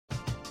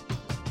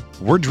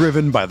We're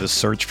driven by the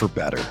search for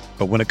better.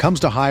 But when it comes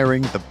to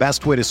hiring, the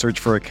best way to search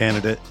for a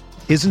candidate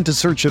isn't to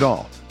search at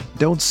all.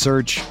 Don't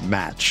search,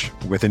 match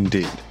with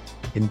Indeed.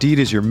 Indeed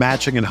is your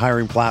matching and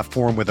hiring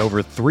platform with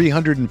over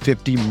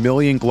 350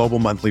 million global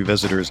monthly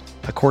visitors,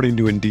 according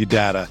to Indeed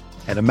data,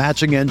 and a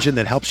matching engine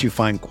that helps you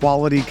find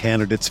quality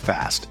candidates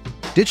fast.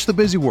 Ditch the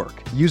busy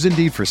work. Use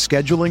Indeed for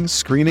scheduling,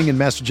 screening, and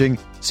messaging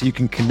so you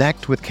can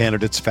connect with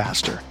candidates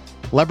faster.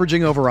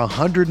 Leveraging over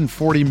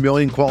 140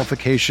 million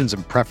qualifications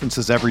and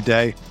preferences every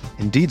day,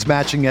 Indeed's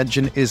matching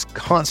engine is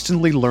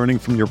constantly learning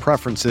from your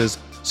preferences,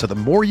 so the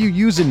more you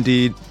use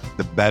Indeed,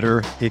 the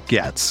better it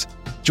gets.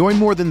 Join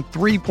more than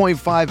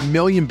 3.5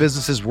 million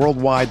businesses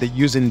worldwide that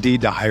use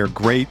Indeed to hire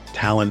great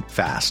talent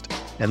fast.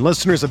 And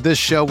listeners of this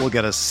show will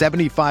get a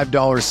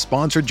 $75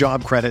 sponsored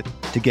job credit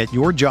to get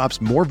your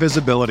jobs more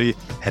visibility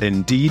at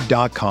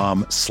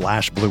Indeed.com/Blue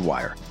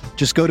Wire.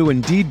 Just go to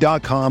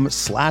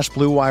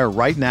Indeed.com/Blue Wire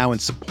right now and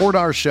support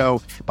our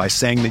show by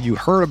saying that you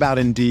heard about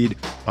Indeed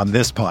on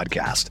this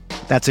podcast.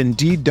 That's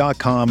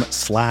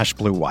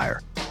Indeed.com/Blue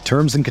Wire.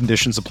 Terms and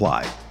conditions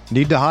apply.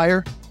 Need to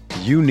hire?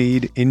 You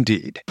need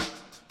Indeed.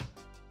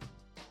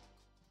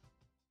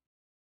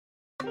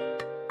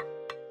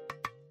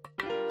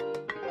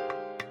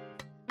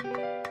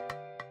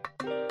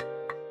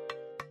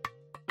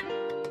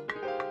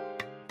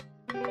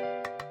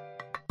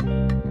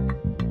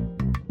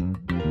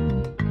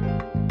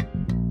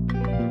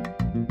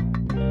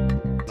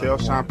 Tell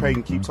Sean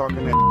Payton, keep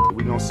talking that.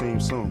 We gonna see him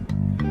soon.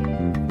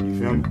 You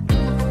feel me?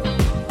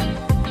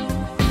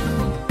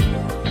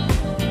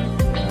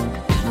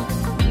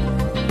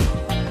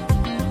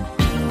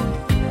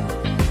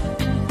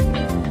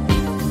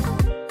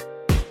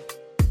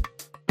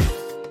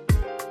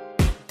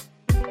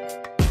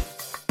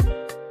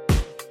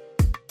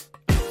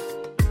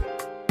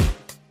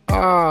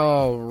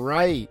 All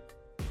right.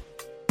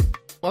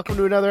 Welcome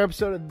to another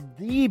episode of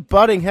the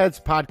Butting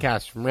Heads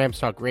podcast from Rams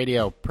Talk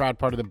Radio, proud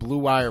part of the Blue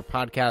Wire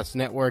Podcast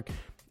Network,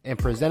 and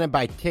presented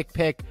by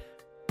TickPick,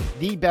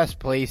 the best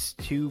place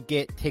to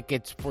get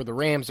tickets for the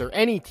Rams or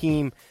any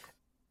team.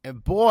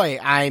 And boy,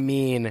 I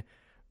mean,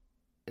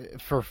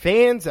 for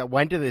fans that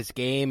went to this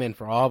game and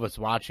for all of us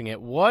watching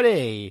it, what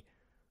a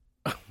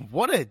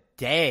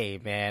day,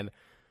 man.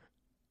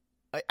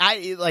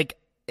 I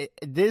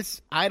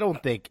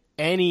don't think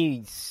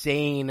any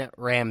sane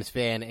Rams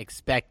fan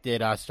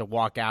expected us to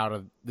walk out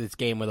of this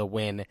game with a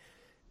win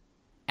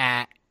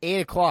at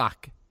 8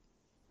 o'clock.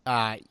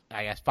 I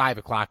guess 5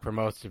 o'clock for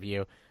most of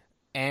you.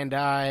 And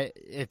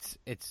it's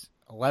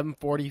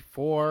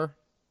 11:44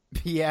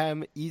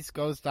 p.m. East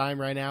Coast time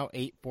right now,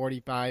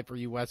 8:45 for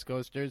you West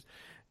Coasters.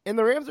 And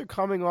the Rams are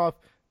coming off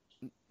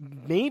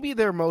maybe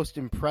their most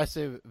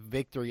impressive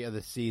victory of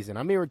the season.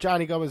 I'm here with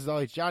Johnny Gomez as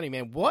always. Johnny,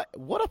 man, what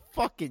a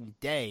fucking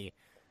day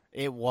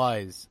it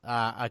was.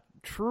 A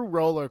true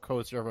roller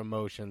coaster of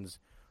emotions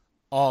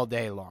all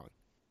day long.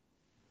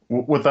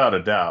 Without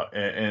a doubt.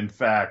 In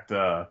fact,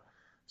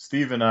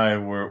 Steve and I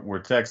were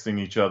texting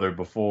each other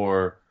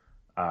before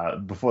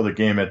the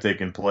game had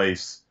taken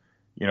place.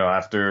 You know,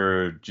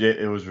 after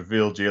it was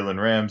revealed Jalen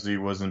Ramsey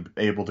wasn't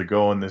able to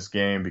go in this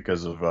game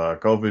because of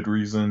COVID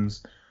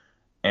reasons.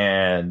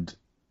 And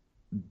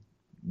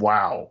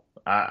wow.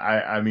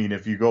 I mean,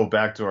 if you go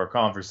back to our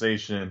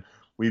conversation,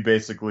 we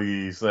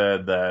basically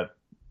said that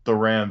the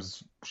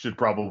Rams should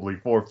probably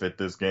forfeit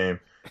this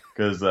game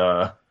because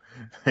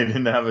they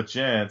didn't have a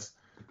chance.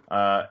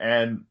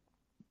 And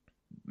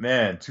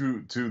man,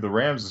 to the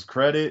Rams'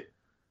 credit,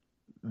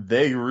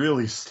 they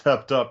really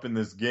stepped up in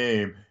this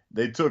game.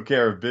 They took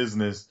care of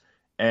business,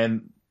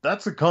 and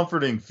that's a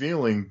comforting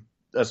feeling,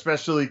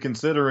 especially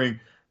considering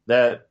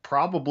that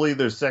probably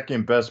their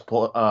second best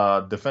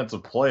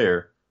defensive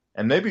player,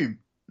 and maybe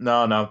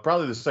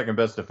probably the second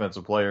best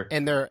defensive player,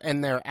 and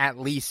they're at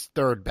least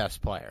third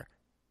best player.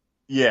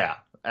 Yeah,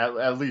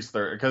 at least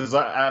third. Because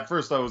at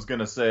first I was going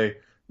to say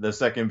the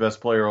second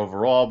best player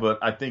overall, but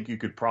I think you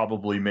could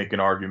probably make an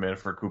argument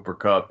for Cooper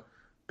Kupp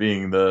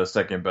being the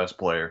second best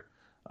player.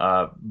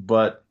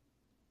 But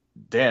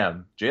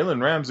damn,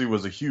 Jalen Ramsey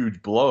was a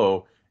huge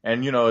blow.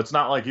 And, you know, it's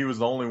not like he was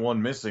the only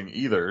one missing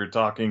either. You're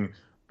talking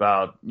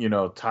about, you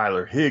know,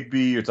 Tyler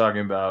Higbee. You're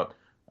talking about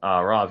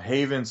Rob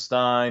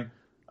Havenstein.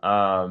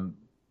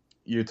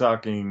 You're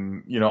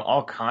talking, you know,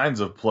 all kinds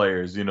of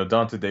players. You know,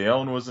 Dante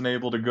DeYoung wasn't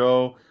able to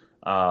go.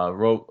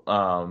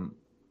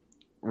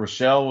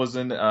 Rochelle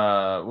wasn't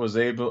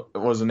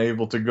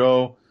able to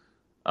go.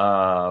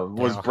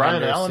 Was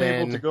Brian Allen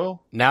able to go?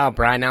 No,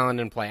 Brian Allen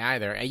didn't play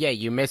either. Yeah,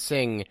 you're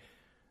missing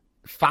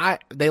five.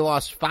 They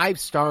lost 5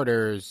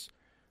 starters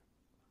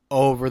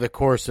over the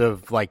course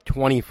of like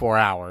 24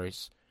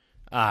 hours.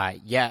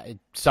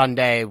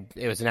 Sunday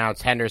it was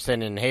announced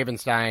Henderson and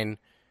Havenstein,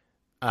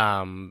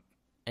 and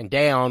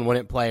DeYoung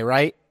wouldn't play,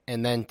 right?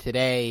 And then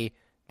today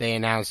they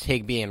announced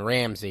Higbee and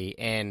Ramsey,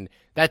 and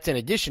that's in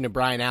addition to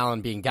Brian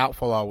Allen being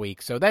doubtful all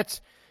week. So that's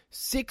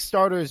 6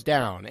 starters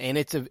down, and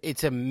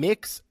it's a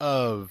mix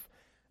of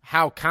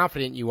how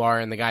confident you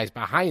are in the guys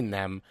behind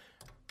them.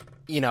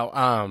 You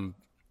know,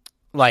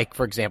 Like,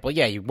 for example,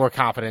 yeah, you're more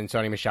confident in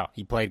Sony Michel.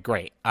 He played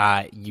great.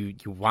 You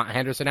want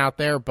Henderson out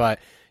there, but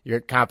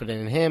you're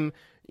confident in him.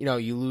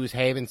 You lose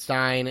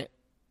Havenstein.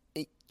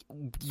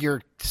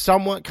 You're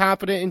somewhat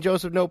confident in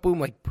Joseph Noteboom,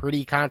 like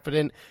pretty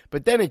confident,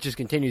 but then it just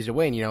continues to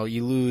win.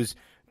 You lose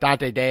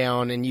Dante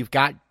DeJong, and you've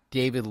got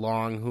David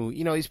Long, who,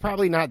 he's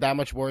probably not that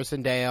much worse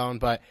than DeJong,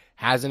 but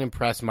hasn't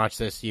impressed much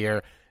this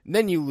year. And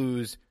then you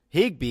lose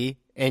Higbee,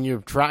 and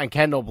you're trying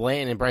Kendall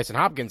Blanton and Bryson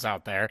Hopkins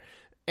out there.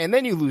 And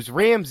then you lose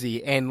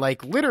Ramsey, and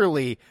like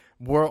literally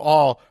we're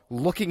all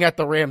looking at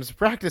the Rams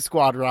practice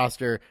squad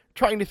roster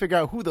trying to figure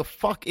out who the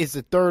fuck is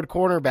the third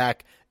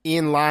cornerback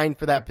in line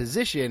for that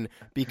position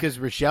because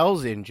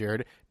Rochelle's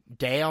injured,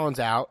 DeJong's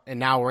out, and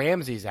now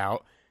Ramsey's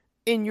out,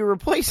 and you're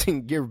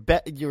replacing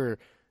your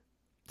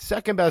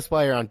second best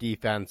player on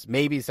defense,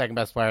 maybe second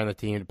best player on the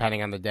team,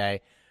 depending on the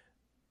day,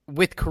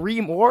 with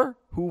Kareem Orr,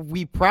 who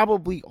we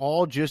probably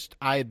all just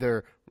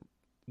either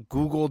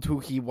Googled who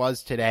he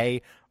was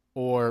today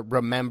or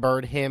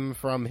remembered him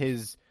from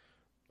his,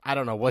 I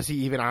don't know, was he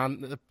even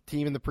on the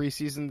team in the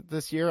preseason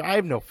this year? I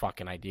have no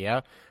fucking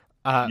idea.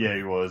 Yeah,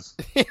 he was.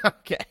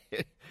 Okay.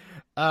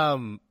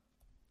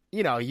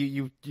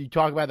 You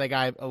talk about that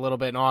guy a little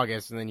bit in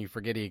August and then you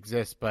forget he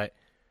exists, but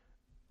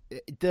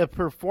the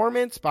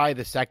performance by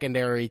the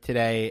secondary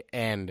today,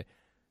 and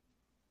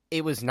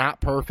it was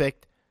not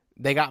perfect.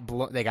 They got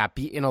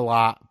beaten a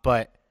lot,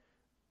 but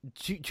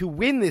to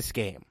win this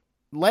game,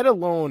 let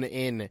alone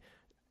in,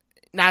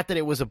 not that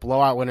it was a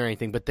blowout win or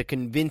anything, but the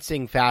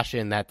convincing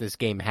fashion that this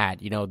game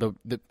had.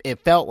 It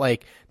felt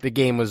like the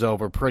game was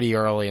over pretty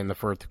early in the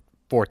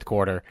fourth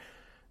quarter.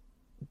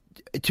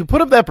 To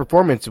put up that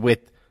performance with,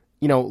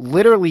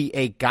 literally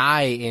a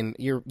guy in,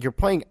 you're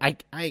playing, I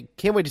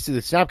can't wait to see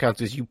the snap counts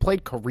because you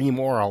played Kareem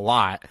Orr a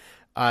lot.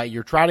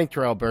 You're trotting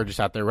Terrell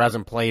Burgess out there, who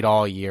hasn't played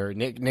all year.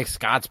 Nick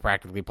Scott's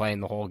practically playing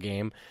the whole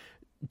game.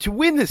 To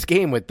win this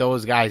game with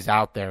those guys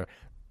out there,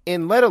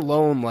 and let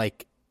alone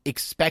like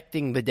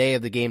expecting the day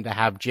of the game to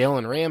have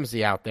Jalen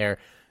Ramsey out there,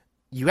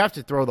 you have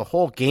to throw the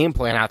whole game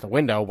plan out the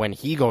window when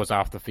he goes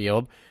off the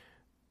field.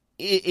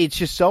 It's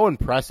just so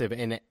impressive,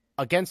 and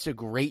against a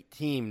great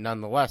team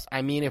nonetheless.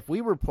 I mean, if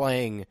we were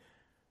playing,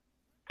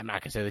 I'm not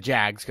going to say the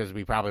Jags because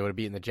we probably would have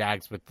beaten the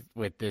Jags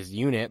with this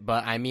unit,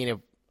 but I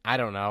mean, I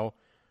don't know,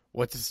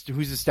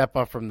 who's a step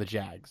up from the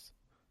Jags?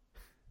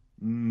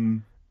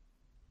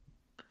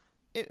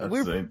 If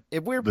we're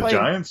the playing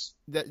Giants,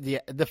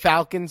 the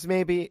Falcons,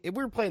 maybe if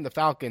we were playing the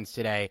Falcons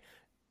today,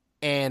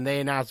 and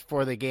they announced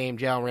before the game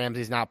Jalen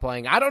Ramsey's not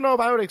playing, I don't know if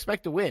I would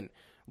expect to win,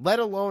 let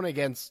alone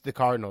against the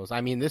Cardinals.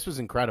 I mean, this was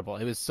incredible.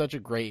 It was such a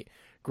great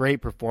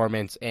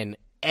performance, and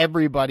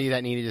everybody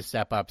that needed to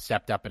step up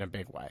stepped up in a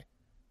big way.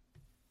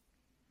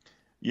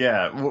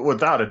 Yeah,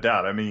 without a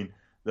doubt. I mean,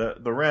 the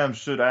Rams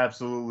should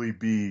absolutely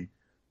be,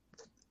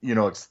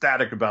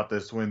 ecstatic about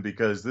this win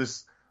because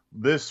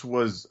this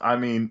was, I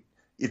mean,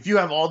 if you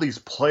have all these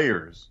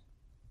players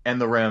and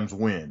the Rams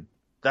win,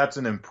 that's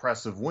an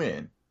impressive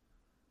win.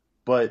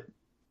 But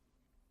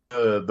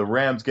the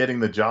Rams getting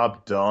the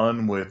job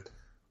done with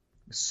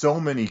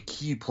so many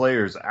key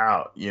players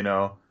out,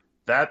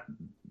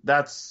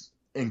 that's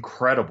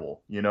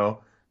incredible.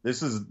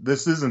 This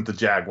isn't the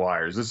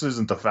Jaguars. This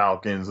isn't the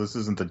Falcons. This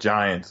isn't the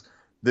Giants.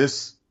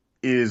 This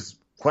is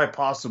quite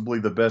possibly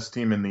the best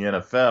team in the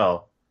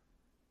NFL,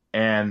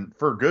 and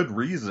for good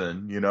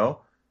reason,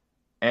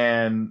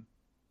 and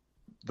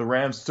the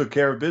Rams took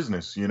care of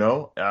business,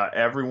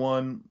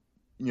 everyone,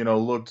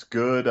 looked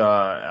good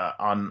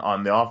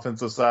on the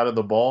offensive side of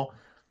the ball.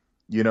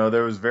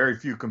 There was very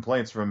few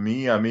complaints from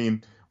me. I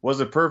mean,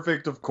 was it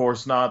perfect? Of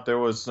course not. There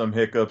was some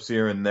hiccups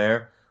here and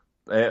there.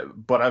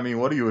 But I mean,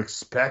 what do you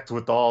expect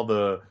with all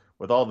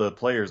the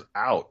players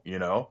out,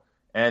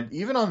 And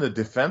even on the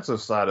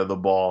defensive side of the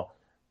ball,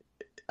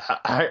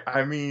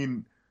 I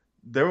mean,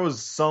 there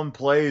was some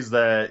plays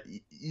that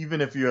even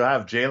if you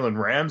have Jalen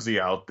Ramsey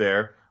out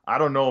there, I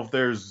don't know if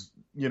there's,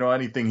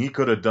 anything he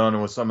could have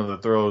done with some of the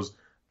throws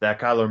that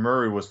Kyler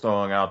Murray was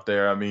throwing out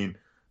there. I mean,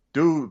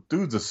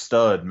 dude's a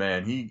stud,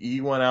 man.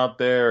 He went out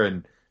there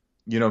and,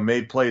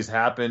 made plays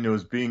happen. It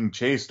was being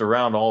chased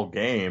around all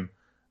game.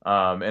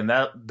 And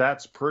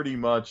that's pretty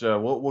much,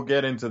 we'll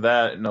get into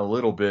that in a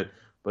little bit,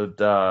 but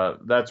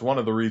that's one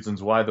of the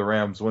reasons why the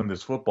Rams win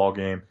this football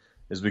game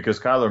is because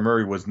Kyler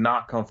Murray was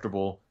not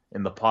comfortable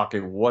in the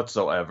pocket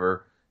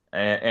whatsoever.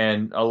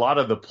 And a lot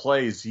of the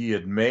plays he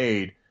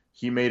made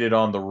it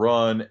on the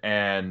run,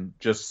 and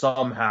just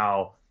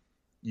somehow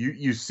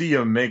you see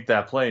him make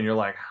that play and you're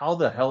like, how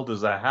the hell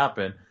does that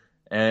happen?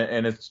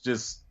 And it's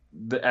just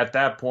at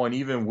that point,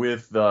 even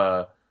with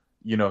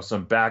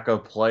some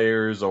backup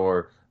players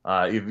or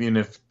even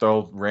if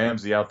throw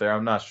Ramsey out there,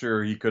 I'm not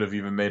sure he could have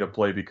even made a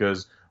play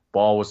because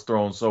ball was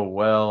thrown so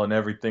well and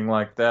everything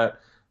like that.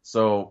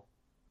 So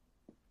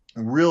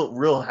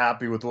real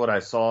happy with what I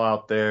saw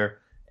out there.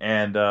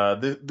 And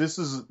this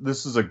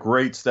is a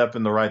great step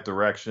in the right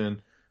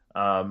direction.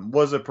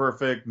 Was it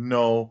perfect?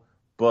 No,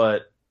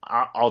 but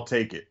I'll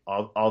take it.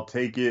 I'll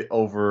take it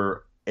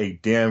over a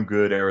damn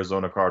good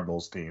Arizona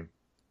Cardinals team.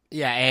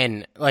 Yeah,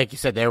 and like you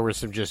said, there were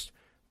some just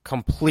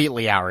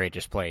completely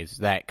outrageous plays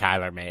that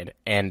Kyler made,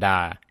 and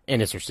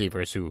his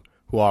receivers who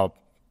all,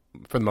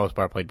 for the most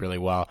part, played really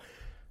well.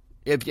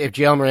 If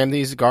Jalen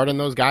Ramsey's guarding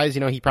those guys,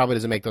 he probably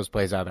doesn't make those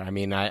plays either. I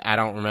mean, I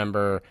don't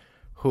remember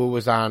who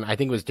was on. I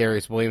think it was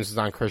Darius Williams was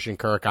on Christian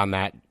Kirk on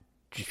that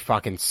just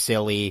fucking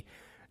silly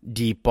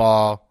deep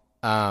ball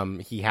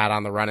he had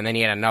on the run, and then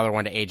he had another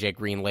one to AJ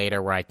Green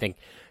later where I think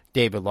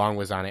David Long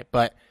was on it.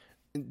 But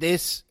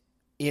this,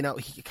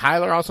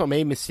 Kyler also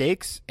made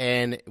mistakes,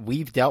 and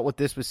we've dealt with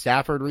this with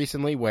Stafford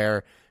recently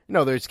where,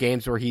 there's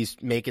games where he's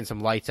making some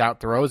lights out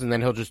throws and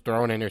then he'll just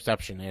throw an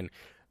interception. And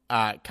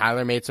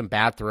Kyler made some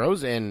bad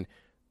throws, and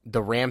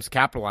the Rams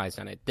capitalized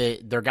on it.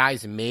 Their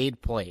guys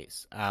made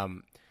plays.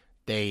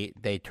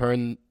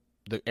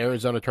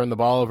 Arizona turned the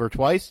ball over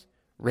twice.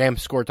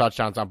 Rams scored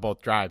touchdowns on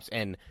both drives,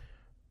 and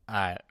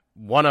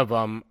one of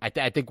them, I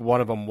think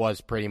one of them was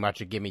pretty much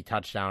a gimme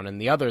touchdown,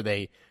 and the other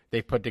they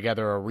put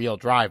together a real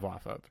drive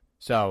off of.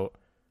 So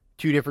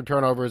 2 different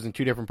turnovers in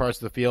 2 different parts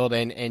of the field,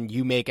 and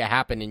you make it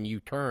happen, and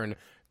you turn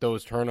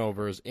those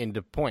turnovers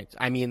into points.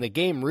 I mean, the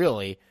game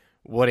really,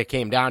 what it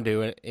came down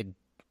to,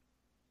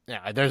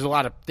 there's a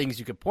lot of things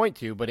you could point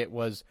to, but it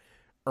was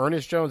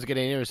Ernest Jones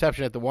getting an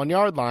interception at the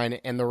 1-yard line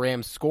and the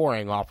Rams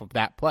scoring off of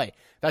that play.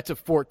 That's a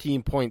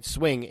 14-point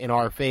swing in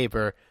our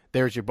favor.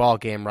 There's your ball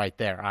game right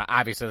there.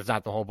 Obviously, that's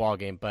not the whole ball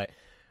game, but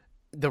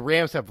the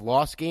Rams have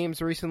lost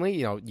games recently.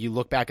 You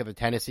look back at the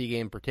Tennessee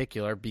game in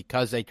particular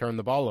because they turned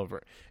the ball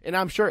over. And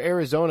I'm sure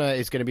Arizona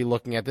is going to be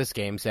looking at this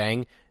game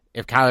saying,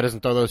 if Kyler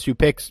doesn't throw those 2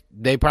 picks,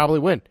 they probably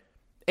win.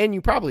 And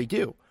you probably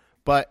do.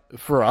 But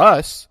for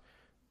us,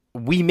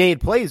 we made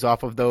plays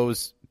off of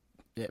those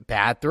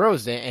bad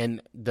throws.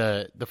 And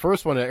the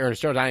first one to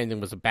Ernest Jones, I didn't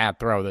think was a bad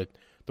throw. The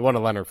one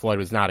to Leonard Floyd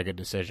was not a good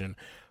decision.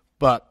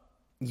 But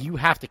you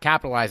have to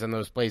capitalize on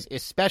those plays,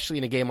 especially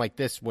in a game like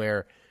this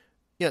where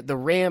the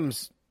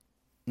Rams,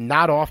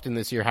 not often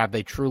this year have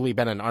they truly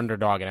been an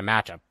underdog in a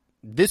matchup.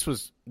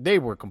 They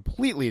were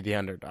completely the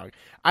underdog.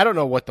 I don't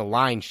know what the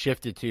line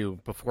shifted to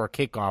before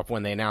kickoff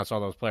when they announced all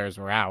those players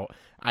were out.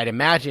 I'd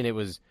imagine it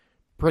was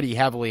pretty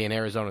heavily in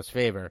Arizona's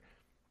favor.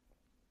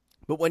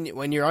 But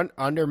when you're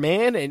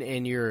undermanned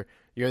and you're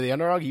the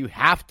underdog, you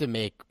have to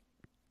make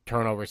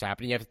turnovers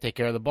happen. You have to take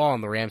care of the ball,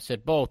 and the Rams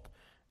did both.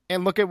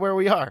 And look at where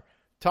we are,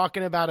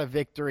 talking about a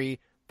victory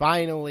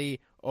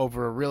finally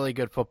over a really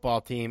good football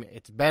team.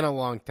 It's been a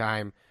long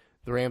time.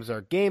 The Rams are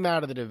a game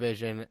out of the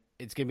division.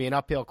 It's going to be an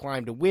uphill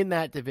climb to win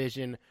that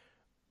division,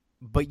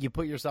 but you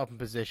put yourself in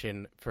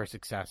position for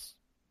success,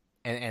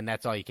 and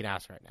that's all you can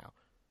ask right now.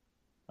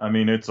 I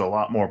mean, it's a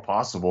lot more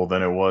possible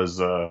than it was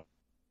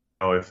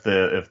if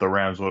the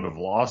Rams would have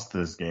lost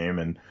this game.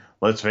 And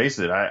let's face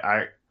it,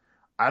 I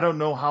don't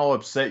know how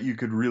upset you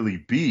could really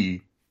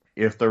be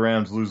if the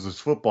Rams lose this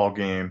football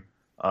game,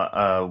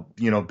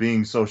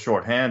 being so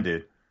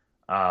shorthanded.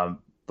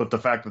 But the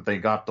fact that they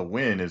got the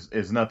win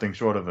is nothing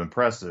short of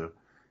impressive.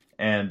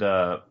 And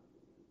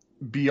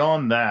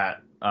beyond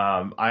that,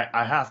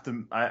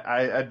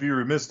 I'd be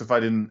remiss if I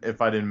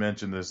didn't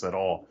mention this at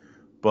all.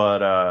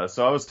 But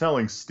so I was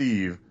telling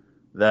Steve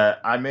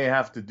that I may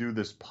have to do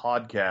this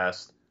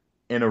podcast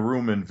in a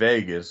room in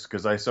Vegas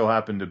because I so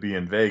happen to be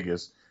in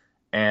Vegas,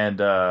 and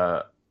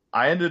I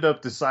ended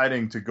up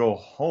deciding to go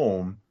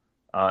home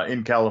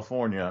in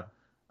California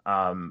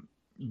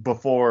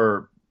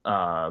before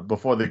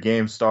the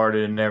game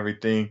started and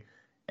everything.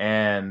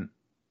 And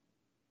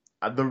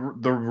the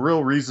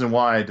real reason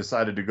why I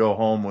decided to go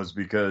home was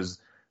because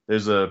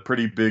there's a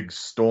pretty big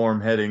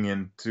storm heading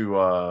into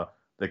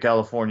the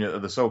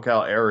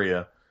SoCal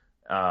area.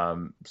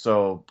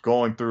 So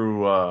going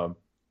through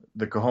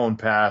the Cajon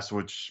Pass,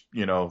 which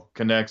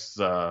connects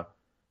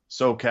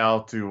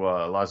SoCal to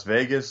Las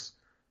Vegas,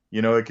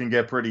 it can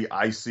get pretty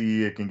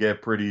icy. It can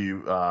get pretty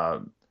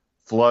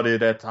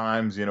flooded at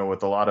times,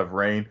 with a lot of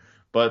rain.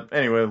 But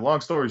anyway,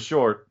 long story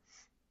short,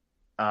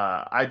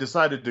 I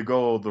decided to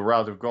go the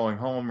route of going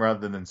home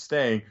rather than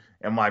staying.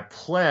 And my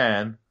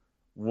plan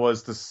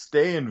was to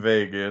stay in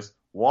Vegas,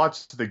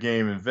 watch the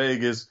game in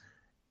Vegas,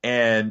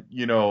 and,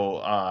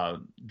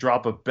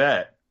 drop a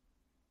bet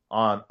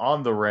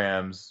on the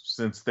Rams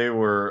since they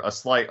were a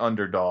slight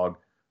underdog.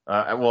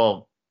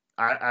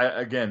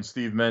 Again,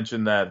 Steve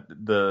mentioned that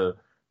the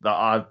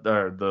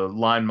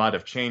line might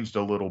have changed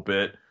a little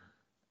bit.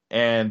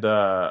 And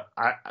that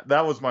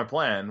was my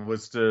plan,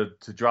 was to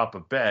drop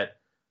a bet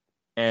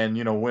and,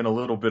 win a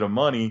little bit of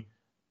money.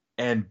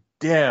 And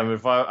damn,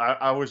 if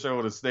I wish I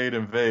would have stayed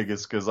in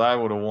Vegas, because I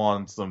would have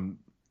won some.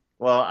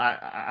 Well,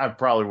 I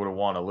probably would have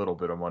won a little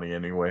bit of money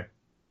anyway.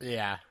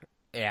 Yeah,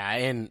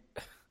 and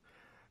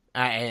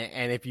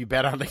if you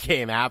bet on the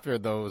game after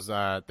those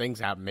things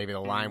happened, maybe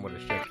the line would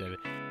have shifted.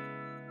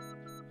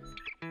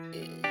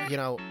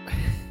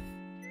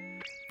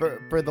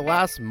 For the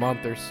last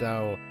month or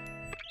so,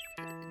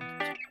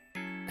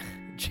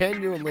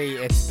 genuinely,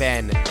 it's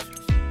been.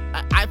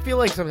 I feel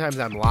like sometimes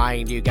I'm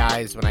lying to you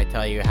guys when I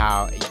tell you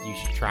how you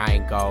should try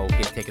and go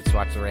get tickets to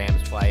watch the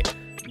Rams play.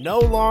 No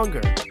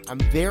longer. I'm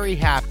very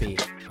happy.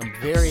 I'm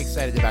very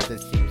excited about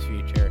this team's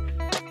future.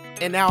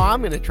 And now I'm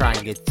going to try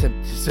and get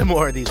some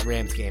more of these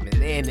Rams games.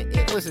 And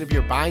listen, if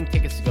you're buying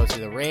tickets to go see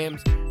the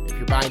Rams, if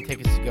you're buying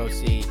tickets to go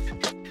see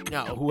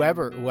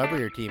whoever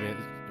your team is,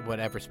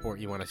 whatever sport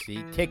you want to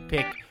see,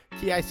 TickPick,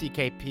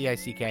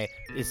 TickPick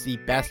is the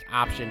best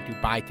option to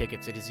buy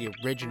tickets. It is the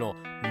original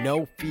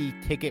no-fee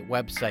ticket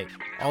website.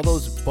 All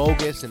those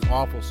bogus and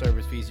awful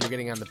service fees you're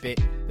getting on the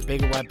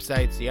bigger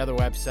websites, the other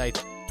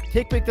websites,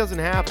 TickPick doesn't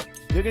have it.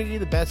 They're going to give you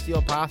the best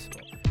deal possible.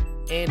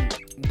 And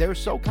they're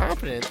so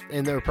confident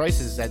in their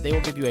prices that they will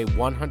give you a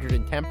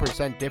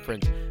 110%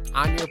 difference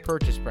on your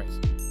purchase price.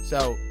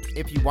 So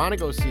if you want to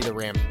go see the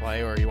Rams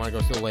play, or you want to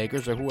go see the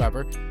Lakers or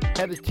whoever,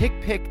 head to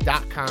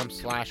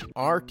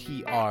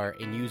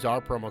tickpick.com/RTR and use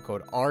our promo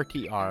code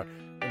RTR.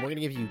 And we're going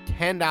to give you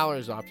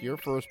 $10 off your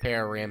first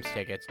pair of Rams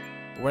tickets,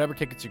 or whatever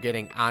tickets you're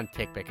getting on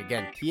TickPick.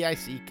 Again,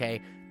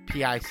 TickPick.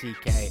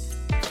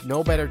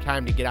 No better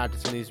time to get out to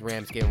some of these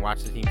Rams games and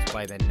watch the teams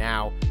play than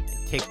now.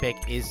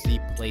 TickPick is the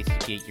place to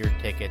get your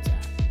tickets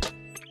at.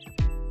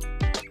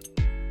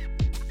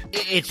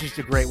 It's just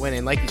a great win.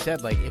 And like you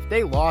said, like if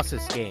they lost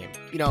this game,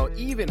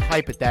 even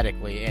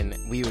hypothetically, and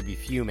we would be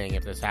fuming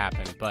if this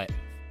happened, but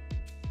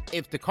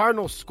if the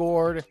Cardinals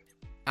scored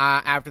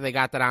after they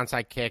got that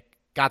onside kick,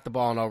 got the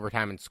ball in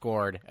overtime and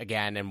scored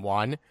again and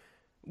won,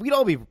 we'd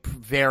all be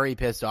very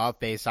pissed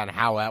off based on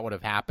how that would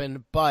have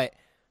happened. But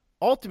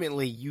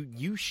ultimately,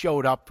 you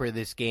showed up for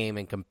this game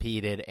and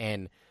competed,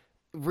 and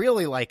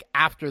really, like,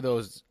 after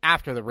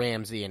the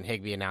Ramsey and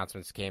Higbee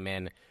announcements came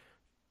in,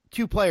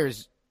 two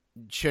players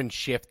shouldn't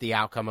shift the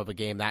outcome of a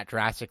game that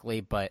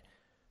drastically, but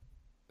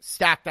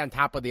stacked on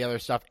top of the other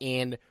stuff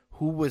and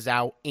who was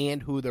out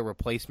and who the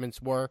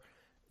replacements were,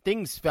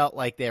 things felt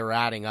like they were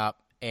adding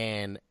up.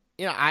 And,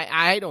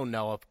 I don't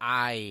know if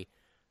I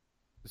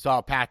saw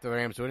a path to the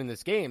Rams winning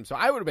this game, so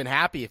I would have been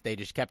happy if they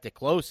just kept it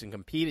close and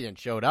competed and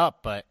showed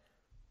up, but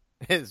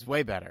it's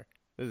way better.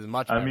 This is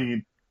much better. I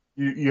mean,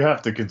 you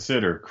have to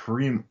consider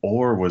Kareem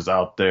Orr was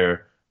out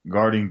there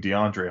guarding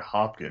DeAndre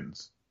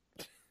Hopkins.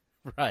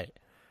 Right.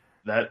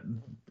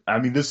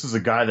 This is a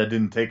guy that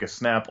didn't take a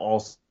snap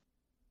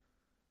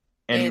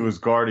and he was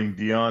guarding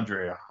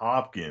DeAndre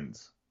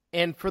Hopkins.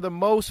 And for the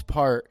most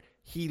part,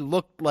 he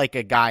looked like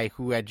a guy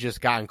who had just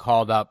gotten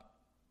called up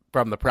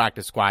from the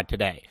practice squad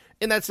today.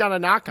 And that's not a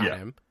knock on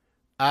him.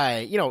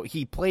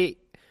 He played,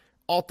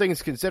 all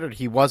things considered,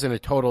 he wasn't a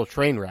total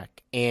train wreck.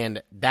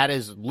 And that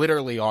is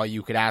literally all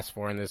you could ask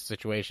for in this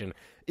situation,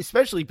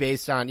 especially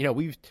based on, when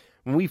we've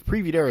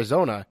previewed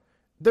Arizona,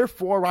 they're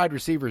 4 wide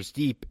receivers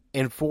deep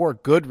and 4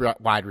 good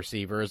wide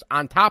receivers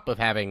on top of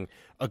having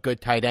a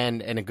good tight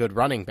end and a good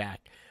running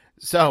back.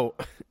 So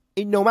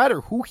no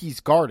matter who he's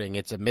guarding,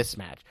 it's a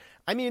mismatch.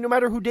 I mean, no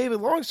matter who David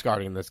Long's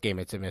guarding in this game,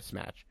 it's a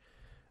mismatch.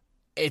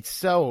 It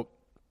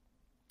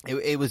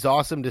was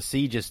awesome to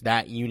see just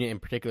that unit in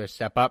particular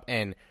step up,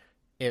 and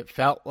it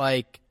felt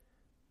like,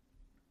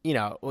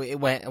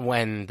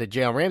 when the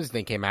Jalen Ramsey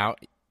thing came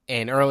out,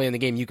 and early in the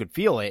game you could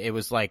feel it, it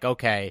was like,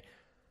 okay,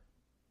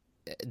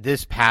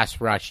 this pass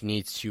rush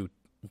needs to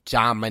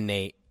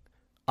dominate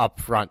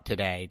up front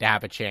today to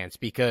have a chance,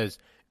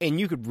 and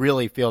you could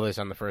really feel this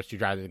on the first 2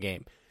 drives of the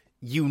game.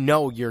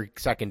 Your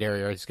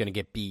secondary is going to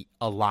get beat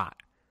a lot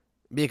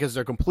because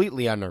they're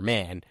completely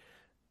undermanned,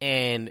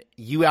 and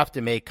you have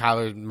to make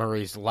Kyler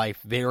Murray's life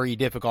very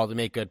difficult to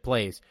make good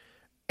plays.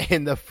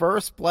 And the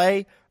first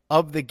play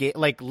of the game,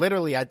 like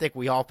literally, I think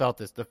we all felt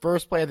this. The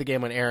first play of the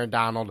game when Aaron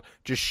Donald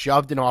just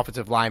shoved an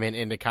offensive lineman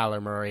into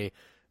Kyler Murray,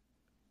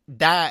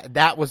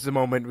 that was the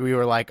moment we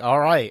were like, all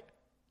right,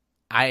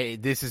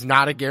 this is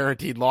not a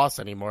guaranteed loss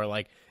anymore.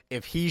 Like,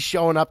 if he's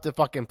showing up to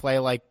fucking play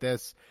like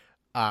this,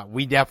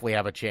 we definitely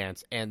have a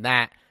chance. And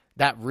that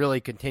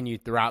really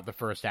continued throughout the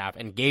first half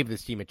and gave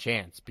this team a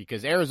chance,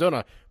 because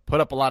Arizona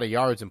put up a lot of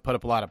yards and put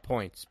up a lot of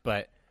points,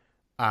 but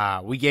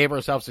we gave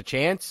ourselves a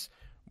chance.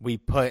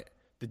 The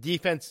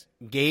defense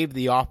gave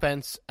the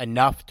offense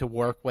enough to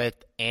work with,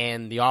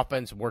 and the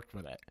offense worked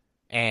with it,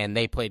 and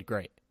they played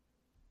great.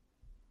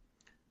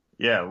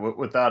 Yeah,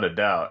 without a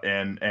doubt.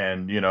 And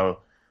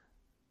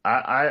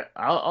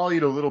I'll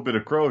eat a little bit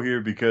of crow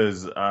here,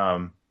 because I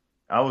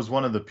was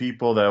one of the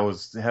people that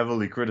was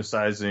heavily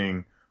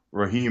criticizing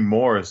Raheem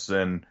Morris,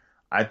 and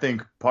I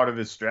think part of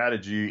his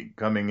strategy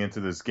coming into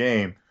this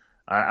game,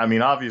 I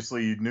mean,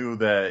 obviously you knew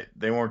that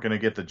they weren't going to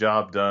get the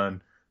job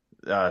done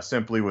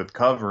simply with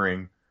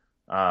covering.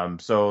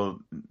 So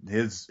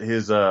his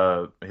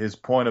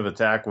point of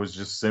attack was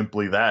just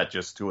simply that,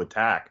 just to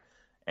attack,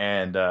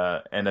 and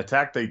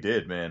attack they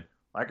did, man.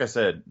 Like I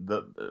said,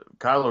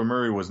 Kyler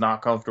Murray was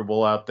not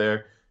comfortable out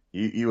there.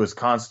 He was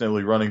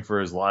constantly running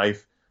for his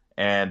life,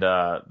 and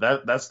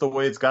that's the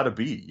way it's got to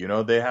be.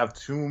 They have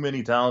too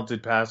many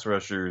talented pass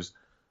rushers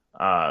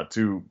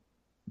to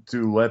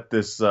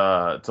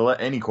let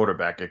any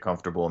quarterback get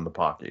comfortable in the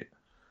pocket.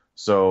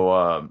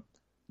 So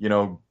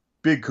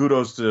big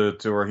kudos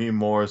to Raheem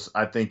Morris.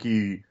 I think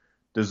he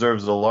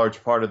deserves a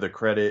large part of the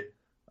credit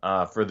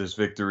for this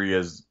victory,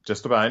 as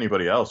just about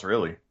anybody else,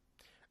 really.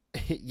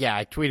 Yeah,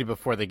 I tweeted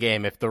before the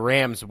game, if the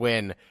Rams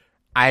win,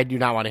 I do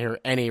not want to hear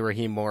any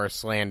Raheem Morris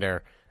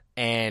slander.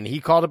 And he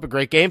called up a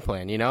great game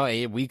plan. You know,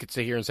 we could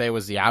sit here and say it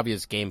was the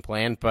obvious game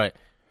plan, but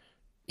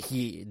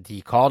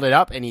he called it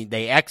up and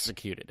they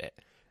executed it.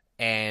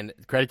 And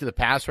credit to the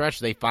pass rush,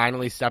 they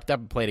finally stepped up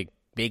and played a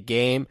big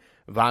game.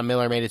 Von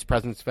Miller made his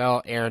presence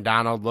felt. Aaron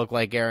Donald looked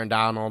like Aaron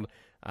Donald.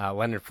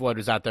 Leonard Floyd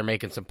was out there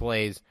making some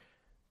plays.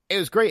 It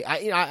was great.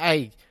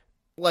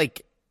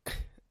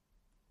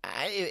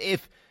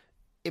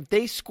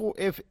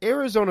 If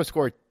Arizona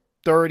scored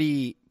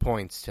 30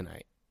 points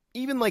tonight,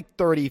 even like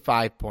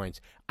 35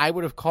 points, I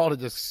would have called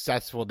it a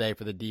successful day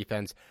for the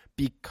defense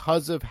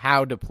because of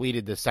how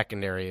depleted the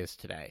secondary is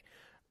today.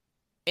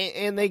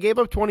 And they gave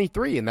up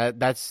 23, and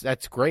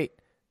that's great.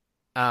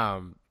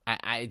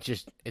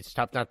 It's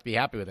tough not to be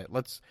happy with it.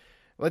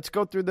 Let's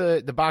go through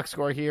the box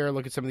score here.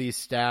 Look at some of these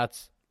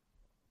stats.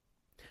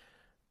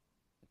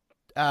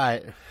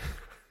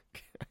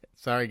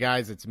 Sorry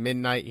guys, it's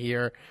midnight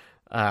here.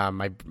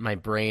 My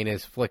brain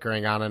is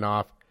flickering on and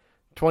off.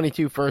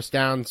 22 first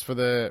downs for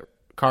the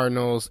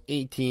Cardinals,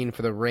 18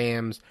 for the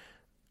Rams.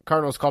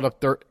 Cardinals called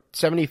up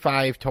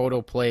 75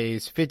 total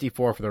plays,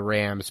 54 for the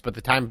Rams, but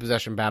the time of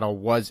possession battle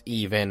was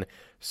even.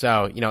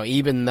 So,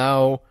 even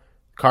though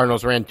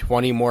Cardinals ran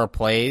 20 more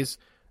plays,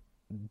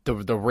 the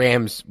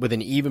Rams with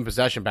an even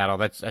possession battle,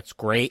 that's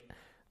great.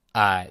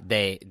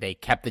 They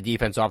kept the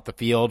defense off the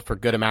field for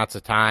good amounts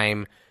of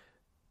time.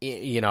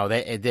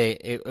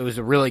 It was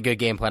a really good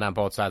game plan on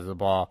both sides of the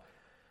ball.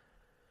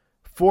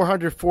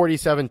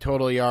 447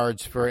 total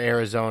yards for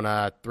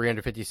Arizona,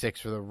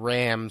 356 for the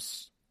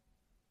Rams,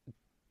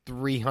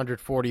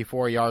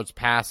 344 yards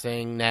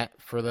passing net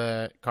for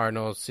the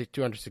Cardinals,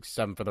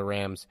 267 for the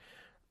Rams,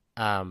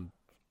 and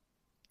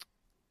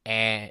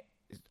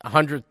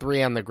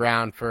 103 on the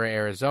ground for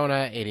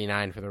Arizona,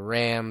 89 for the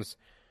Rams.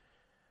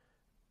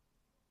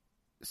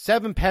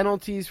 7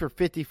 penalties for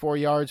 54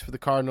 yards for the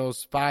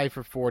Cardinals, 5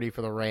 for 40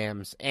 for the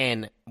Rams.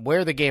 And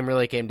where the game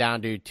really came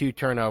down to, 2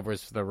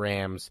 turnovers for the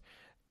Rams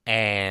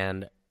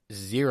and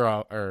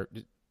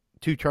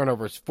 2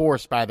 turnovers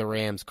forced by the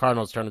Rams.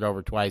 Cardinals turned it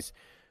over twice.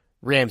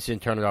 Rams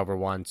didn't turn it over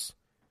once.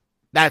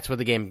 That's what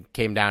the game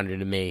came down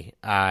to me.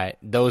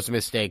 Those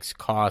mistakes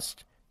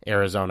cost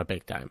Arizona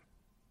big time.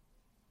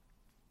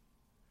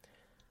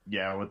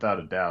 Yeah, without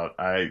a doubt.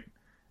 I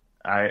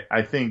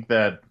think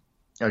that,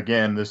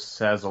 again, this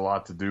has a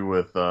lot to do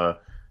with,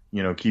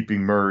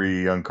 keeping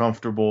Murray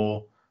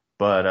uncomfortable.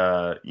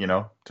 But,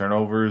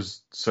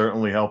 turnovers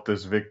certainly helped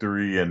this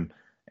victory. And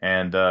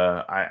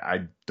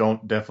I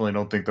definitely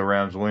don't think the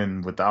Rams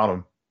win without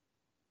him.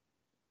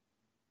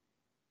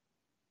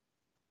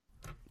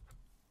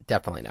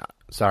 Definitely not.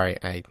 Sorry,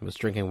 I was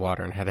drinking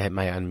water and had to hit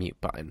my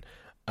unmute button.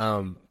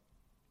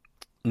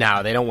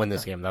 No, they don't win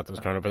this game without those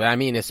turnovers. But I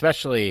mean,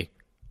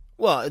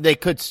 they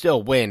could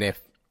still win if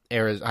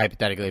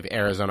hypothetically, if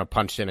Arizona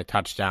punched in a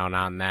touchdown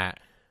on that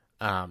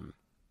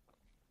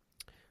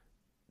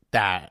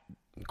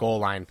goal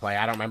line play.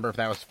 I don't remember if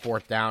that was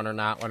 4th down or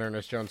not when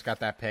Ernest Jones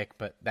got that pick,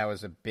 but that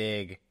was a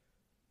big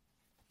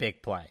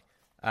play.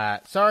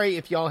 Sorry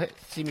if y'all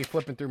see me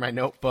flipping through my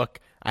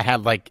notebook. I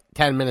had like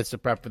 10 minutes to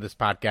prep for this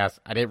podcast.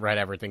 I didn't write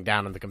everything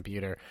down on the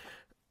computer.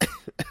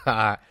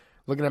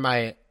 Looking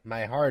at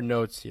my hard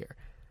notes here.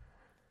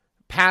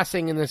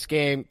 Passing in this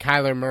game,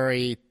 Kyler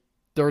Murray,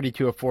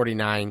 32 of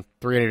 49,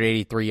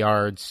 383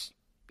 yards,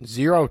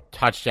 0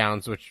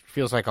 touchdowns, which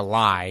feels like a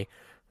lie.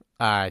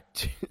 2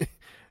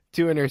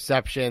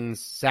 interceptions,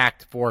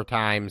 sacked 4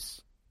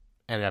 times,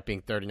 ended up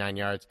being 39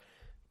 yards.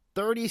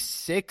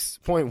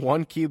 36.1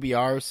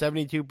 QBR,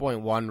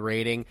 72.1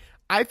 rating.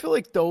 I feel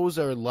like those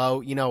are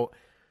low.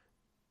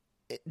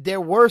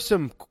 There were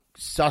some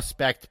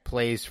suspect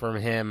plays from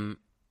him,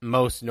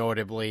 most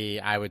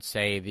notably, I would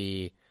say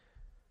the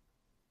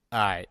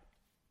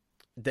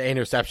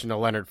interception to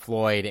Leonard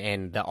Floyd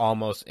and the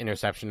almost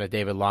interception to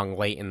David Long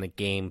late in the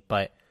game,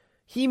 but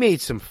he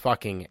made some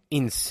fucking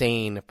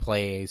insane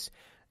plays.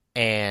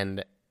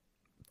 And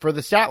for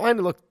the stat line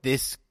to look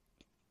this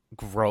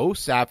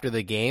gross after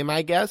the game,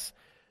 I guess,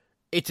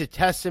 it's a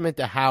testament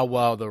to how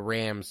well the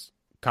Rams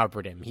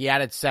covered him. He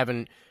added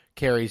 7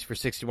 carries for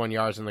 61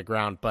 yards on the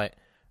ground, but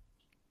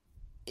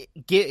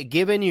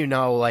given,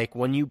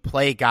 when you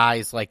play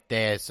guys like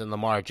this and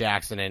Lamar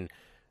Jackson and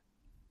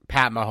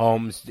Pat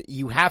Mahomes,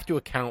 you have to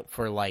account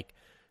for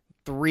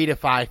 3 to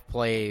 5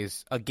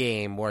 plays a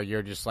game where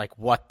you're just like,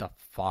 what the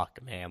fuck,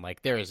 man?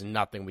 There is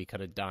nothing we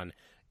could have done.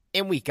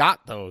 And we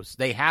got those.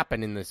 They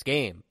happened in this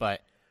game.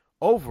 But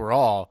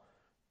overall,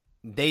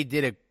 they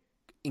did an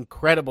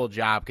incredible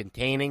job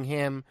containing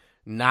him,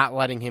 not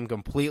letting him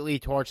completely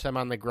torch them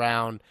on the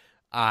ground,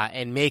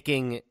 and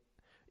making,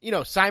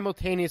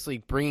 simultaneously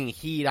bringing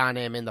heat on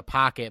him in the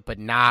pocket, but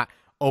not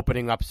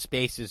opening up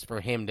spaces for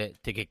him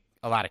to get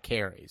a lot of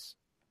carries.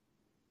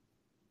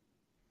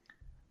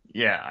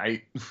 Yeah,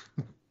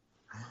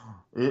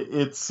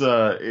 it's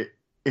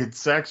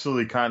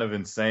actually kind of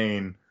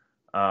insane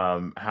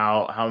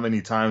how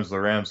many times the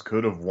Rams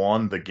could have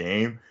won the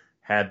game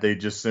had they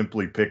just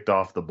simply picked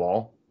off the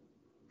ball.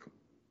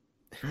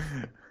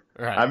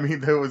 Right. I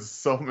mean, there was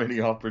so many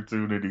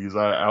opportunities.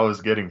 I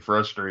was getting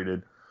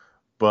frustrated,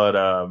 but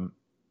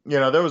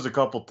there was a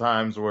couple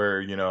times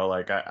where,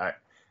 like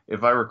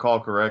if I recall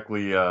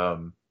correctly,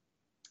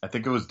 I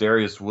think it was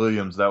Darius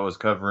Williams that was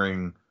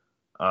covering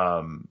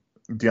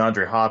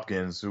DeAndre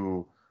Hopkins,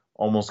 who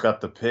almost got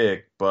the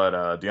pick,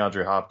 but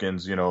DeAndre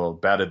Hopkins,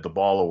 batted the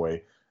ball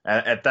away.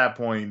 At that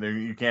point,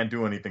 you can't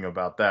do anything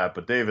about that.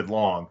 But David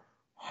Long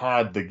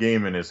had the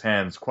game in his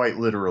hands, quite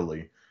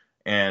literally,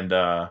 and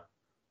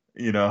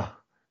you know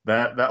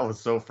that was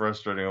so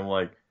frustrating. I'm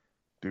like,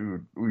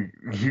 dude,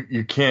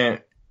 you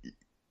can't.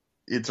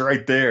 It's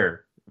right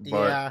there, but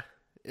Yeah,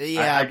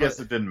 yeah. I guess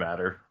it didn't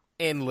matter.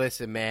 And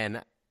listen,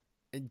 man,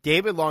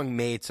 David Long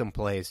made some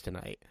plays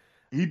tonight.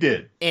 He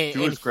did. And,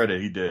 To his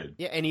credit, he did.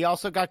 Yeah, and he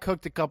also got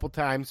cooked a couple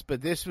times,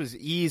 but this was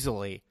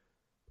easily,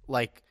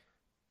 like,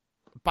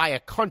 by a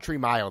country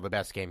mile, the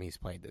best game he's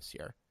played this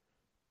year.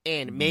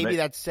 And maybe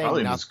that's saying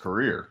probably in enough. his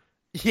career.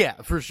 Yeah,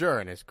 for sure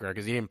in his career,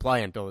 because he didn't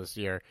play until this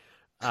year.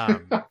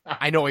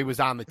 I know he was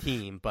on the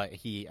team, but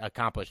he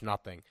accomplished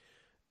nothing.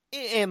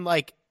 And,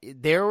 like,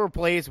 there were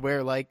plays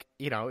where, like,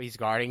 he's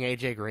guarding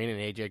A.J. Green, and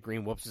A.J.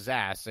 Green whoops his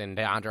ass, and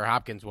DeAndre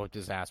Hopkins whooped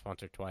his ass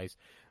once or twice.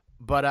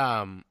 But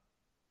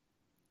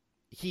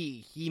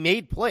he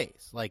made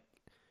plays. Like,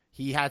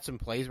 he had some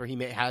plays where he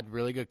had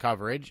really good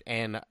coverage,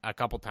 and a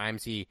couple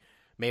times he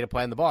made a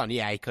play on the ball. And,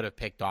 yeah, he could have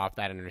picked off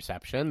that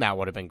interception. That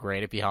would have been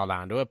great if he held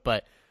on to it.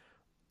 But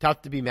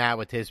tough to be mad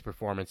with his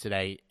performance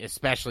today,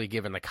 especially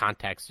given the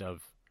context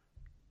of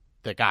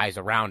the guys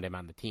around him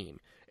on the team.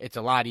 It's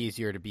a lot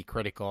easier to be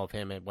critical of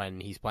him when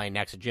he's playing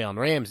next to Jalen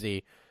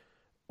Ramsey.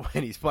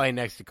 When he's playing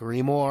next to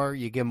Kareem Orr,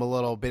 you give him a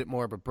little bit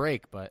more of a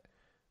break. But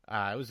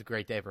it was a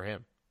great day for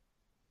him.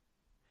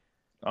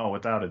 Oh,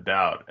 without a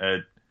doubt.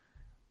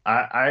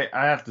 I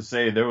have to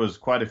say there was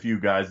quite a few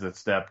guys that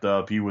stepped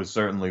up. He was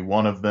certainly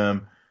one of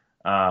them.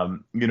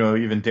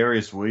 Even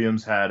Darius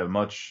Williams had a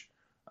much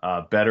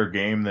better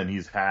game than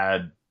he's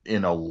had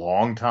in a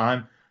long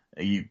time.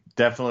 He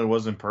definitely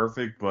wasn't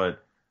perfect,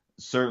 but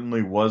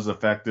certainly was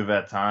effective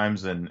at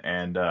times, and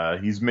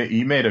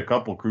he made a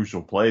couple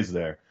crucial plays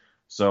there.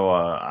 So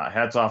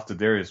hats off to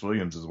Darius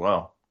Williams as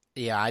well.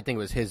 Yeah, I think it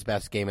was his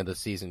best game of the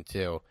season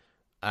too.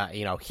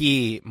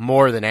 He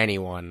more than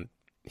anyone,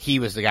 he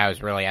was the guy who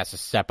was really has to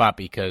step up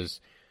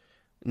because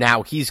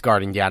now he's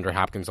guarding DeAndre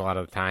Hopkins a lot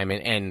of the time,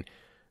 and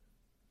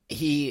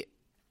he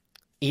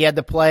had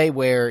the play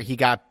where he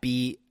got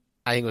beat.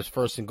 I think it was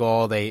first and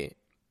goal.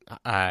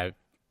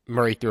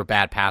 Murray threw a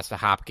bad pass to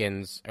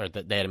Hopkins, or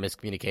they had a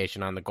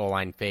miscommunication on the goal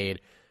line fade.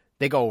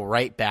 They go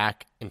right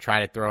back and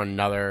try to throw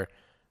another.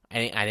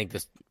 I think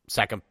this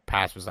second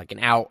pass was like an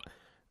out.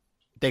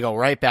 They go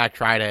right back,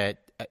 try to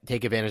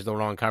take advantage of the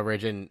wrong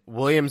coverage, and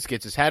Williams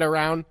gets his head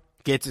around,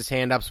 gets his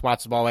hand up,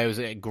 swats the ball away. It was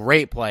a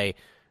great play.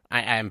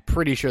 I'm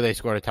pretty sure they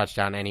scored a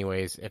touchdown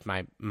anyways, if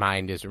my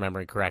mind is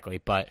remembering correctly.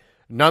 But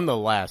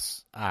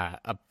nonetheless,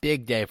 a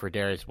big day for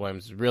Darius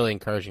Williams. Really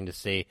encouraging to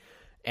see.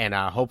 And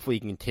hopefully he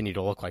can continue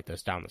to look like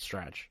this down the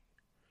stretch.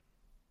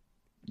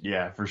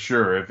 Yeah, for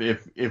sure.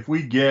 If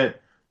we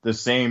get the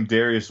same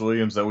Darius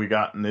Williams that we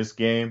got in this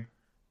game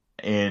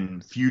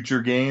in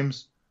future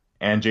games,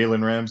 and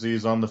Jalen Ramsey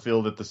is on the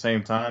field at the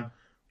same time,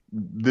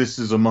 this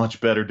is a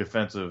much better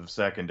defensive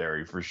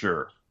secondary for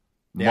sure.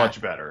 Yeah.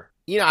 Much better.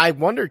 I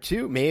wonder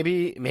too.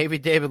 Maybe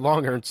David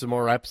Long earned some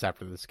more reps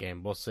after this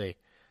game. We'll see.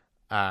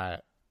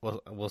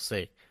 We'll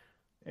see.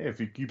 Hey, if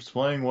he keeps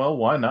playing well,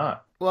 why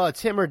not? Well,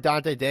 it's him or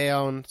Dante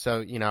Deon,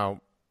 so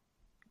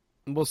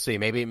we'll see.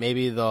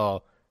 Maybe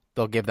they'll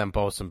give them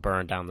both some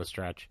burn down the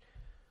stretch.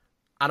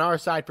 On our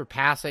side for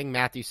passing,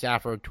 Matthew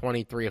Stafford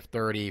 23 of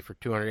 30 for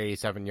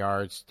 287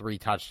 yards, 3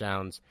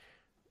 touchdowns,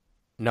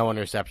 no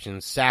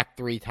interceptions, sacked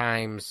 3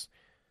 times.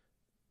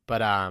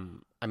 But I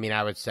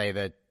would say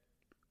that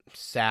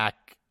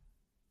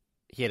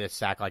he had a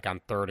sack like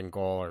on 3rd and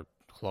goal or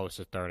close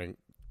to 3rd and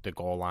the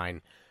goal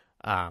line.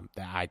 That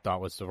I thought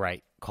was the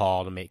right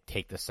call to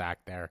take the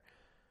sack there.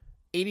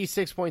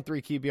 86.3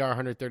 QBR,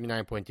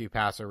 139.2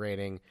 passer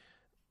rating.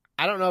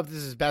 I don't know if this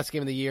is his best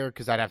game of the year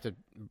because I'd have to.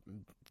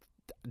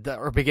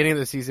 The beginning of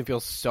the season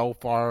feels so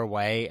far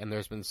away, and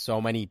there's been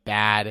so many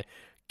bad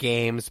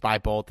games by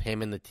both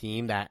him and the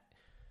team that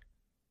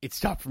it's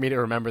tough for me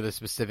to remember the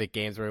specific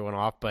games where he went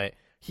off. But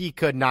he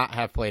could not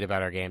have played a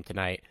better game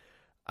tonight.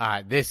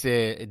 This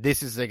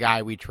is the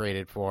guy we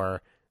traded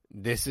for.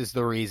 This is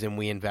the reason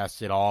we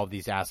invested all of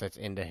these assets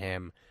into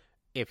him.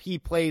 If he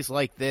plays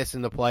like this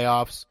in the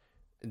playoffs,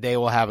 they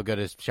will have a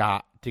good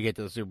shot to get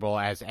to the Super Bowl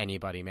as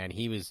anybody, man.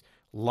 He was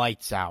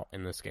lights out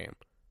in this game.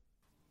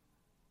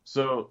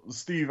 So,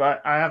 Steve, I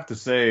have to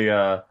say,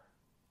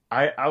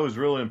 I was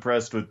really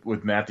impressed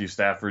with Matthew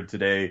Stafford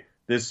today.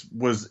 This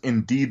was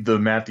indeed the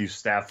Matthew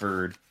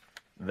Stafford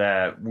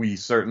that we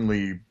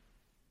certainly,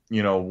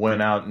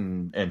 went out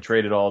and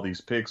traded all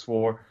these picks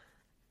for.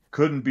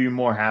 Couldn't be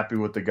more happy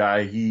with the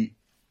guy.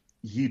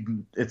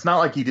 It's not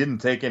like he didn't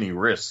take any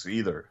risks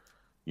either.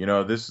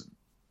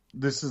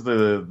 This is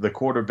the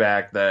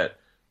quarterback that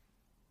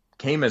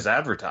came as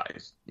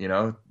advertised,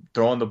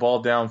 throwing the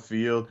ball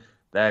downfield,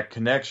 that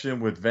connection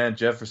with Van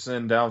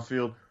Jefferson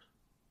downfield,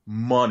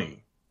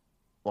 money,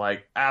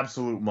 like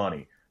absolute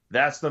money.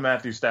 That's the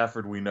Matthew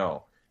Stafford we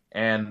know.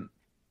 And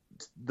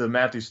the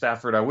Matthew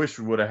Stafford I wish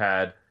we would have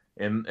had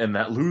in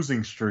that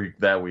losing streak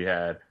that we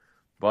had.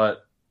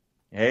 But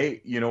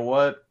hey, you know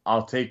what?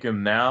 I'll take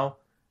him now.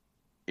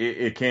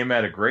 It came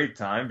at a great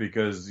time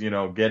because,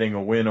 getting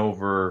a win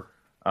over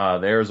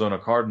the Arizona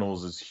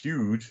Cardinals is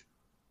huge.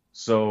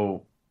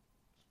 So,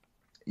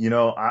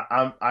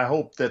 I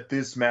hope that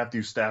this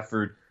Matthew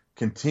Stafford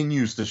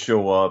continues to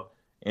show up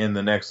in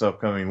the next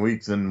upcoming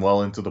weeks and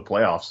well into the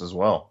playoffs as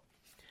well.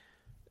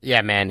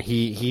 Yeah, man,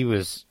 he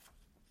was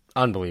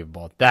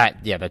unbelievable.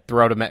 The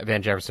throw to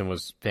Van Jefferson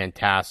was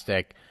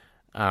fantastic.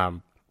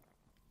 And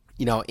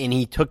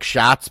he took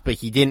shots, but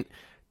he didn't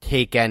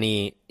take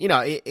any,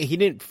 he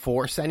didn't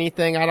force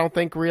anything, I don't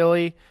think,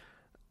 really.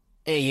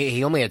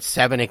 He only had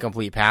 7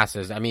 incomplete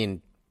passes. I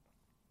mean,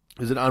 it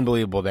was an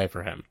unbelievable day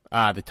for him.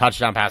 The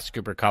touchdown pass to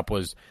Cooper Kupp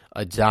was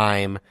a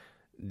dime.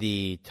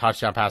 The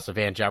touchdown pass to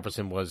Van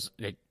Jefferson was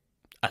a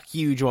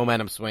huge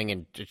momentum swing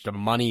and just a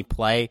money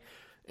play.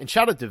 And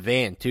shout out to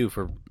Van, too,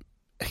 for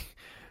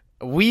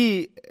all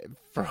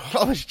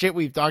the shit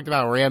we've talked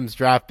about Rams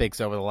draft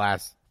picks over the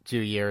last 2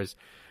 years.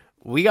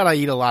 We got to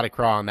eat a lot of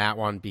crow on that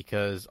one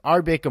because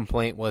our big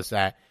complaint was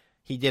that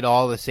he did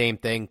all the same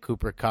thing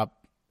Cooper Kupp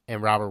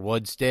and Robert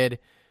Woods did,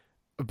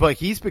 but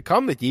he's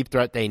become the deep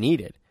threat they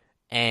needed.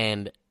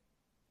 And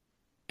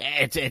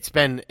it's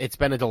been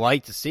a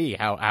delight to see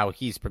how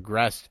he's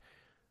progressed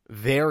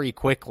very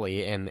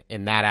quickly in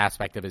that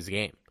aspect of his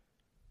game.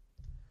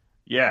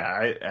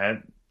 Yeah,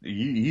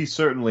 he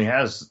certainly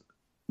has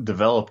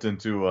developed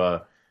into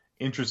a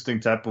interesting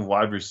type of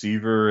wide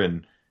receiver,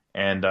 and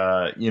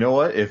you know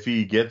what? If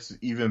he gets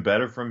even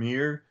better from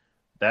here,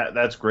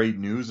 that's great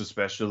news,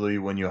 especially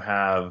when you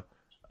have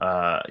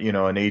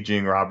an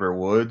aging Robert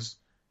Woods.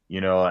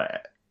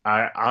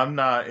 I'm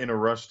not in a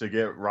rush to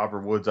get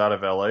Robert Woods out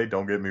of LA,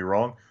 don't get me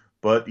wrong,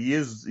 but he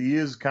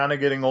is kind of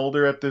getting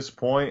older at this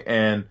point,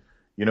 and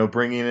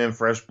bringing in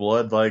fresh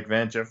blood like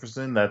Van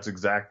Jefferson, that's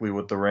exactly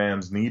what the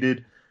Rams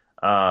needed.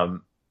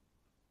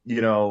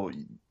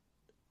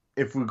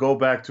 If we go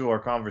back to our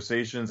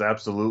conversations,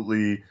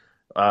 absolutely,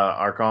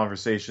 our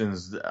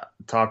conversations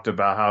talked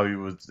about how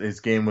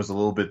his game was a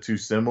little bit too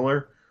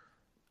similar.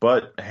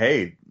 But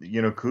hey,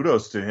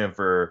 kudos to him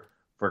for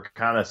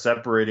kind of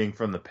separating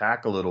from the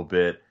pack a little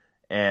bit,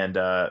 and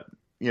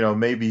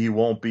maybe he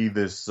won't be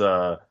this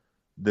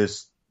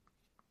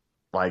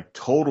like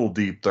total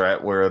deep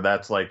threat where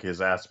that's like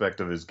his aspect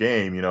of his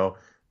game.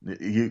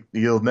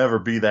 He'll never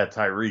be that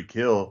Tyreek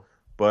Hill,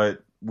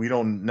 but we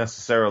don't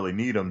necessarily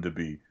need him to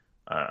be.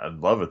 I'd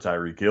love a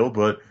Tyreek Hill,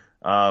 but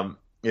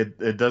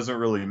it doesn't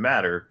really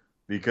matter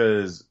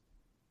because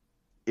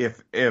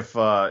if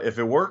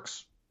it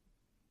works,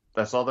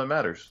 that's all that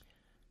matters.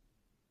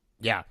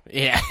 Yeah.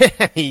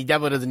 He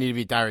definitely doesn't need to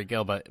be Tyreek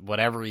Hill, but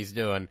whatever he's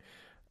doing,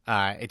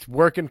 it's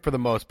working for the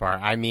most part.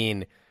 I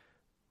mean,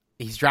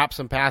 he's dropped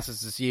some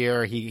passes this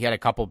year. He had a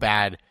couple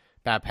bad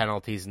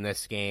penalties in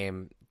this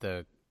game.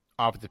 The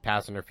offensive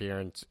pass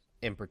interference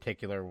in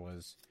particular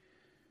was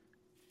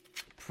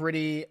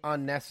pretty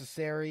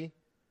unnecessary,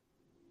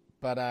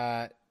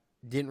 but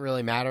didn't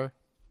really matter.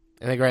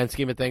 In the grand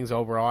scheme of things,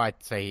 overall,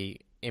 I'd say he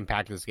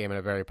impacted this game in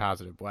a very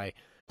positive way.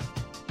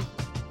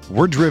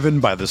 We're driven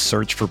by the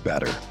search for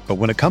better. But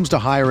when it comes to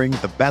hiring,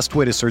 the best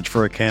way to search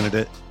for a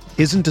candidate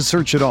isn't to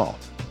search at all.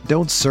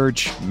 Don't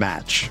search,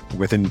 match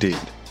with Indeed.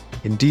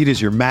 Indeed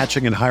is your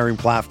matching and hiring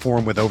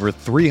platform with over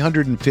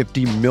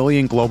 350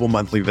 million global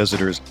monthly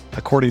visitors,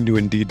 according to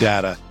Indeed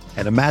data,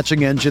 and a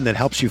matching engine that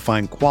helps you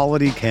find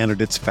quality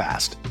candidates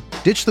fast.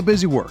 Ditch the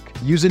busy work.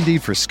 Use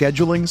Indeed for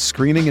scheduling,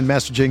 screening, and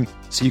messaging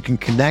so you can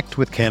connect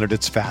with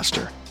candidates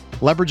faster.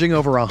 Leveraging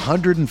over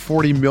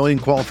 140 million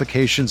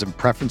qualifications and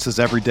preferences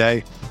every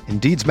day,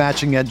 Indeed's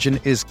matching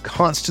engine is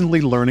constantly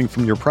learning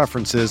from your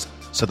preferences,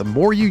 so the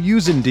more you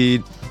use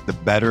Indeed, the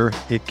better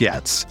it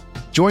gets.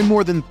 Join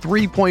more than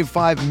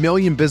 3.5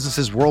 million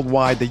businesses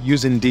worldwide that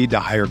use Indeed to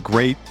hire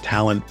great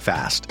talent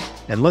fast.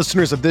 And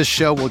listeners of this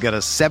show will get a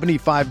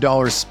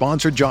 $75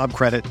 sponsored job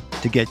credit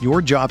to get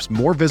your jobs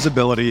more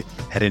visibility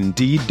at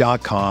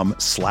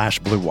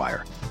Indeed.com/Blue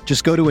Wire.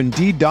 Just go to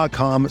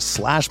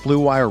Indeed.com/Blue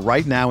Wire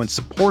right now and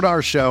support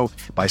our show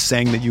by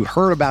saying that you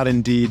heard about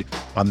Indeed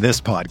on this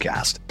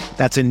podcast.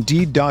 That's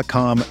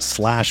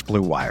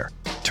Indeed.com/Blue Wire.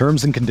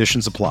 Terms and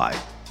conditions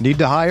apply. Need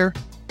to hire?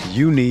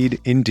 You need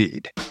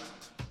Indeed.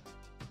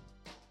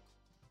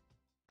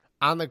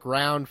 On the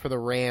ground for the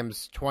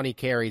Rams, 20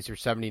 carries or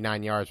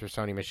 79 yards for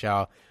Sony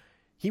Michel.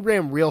 He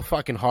ran real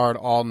fucking hard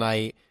all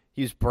night.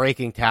 He was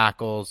breaking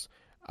tackles.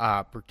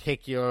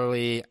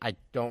 Particularly, I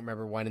don't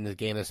remember when in the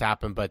game this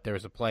happened, but there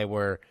was a play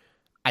where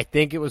I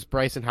think it was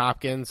Bryson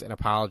Hopkins, and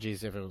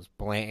apologies if it was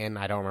Blanton,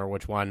 I don't remember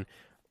which one,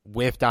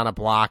 whiffed on a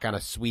block on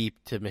a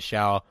sweep to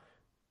Michel,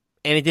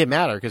 and it didn't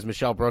matter because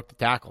Michel broke the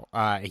tackle.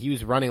 He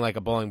was running like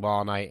a bowling ball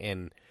all night,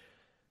 and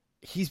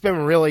he's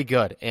been really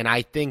good, and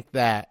I think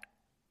that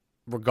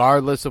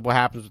regardless of what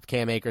happens with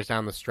Cam Akers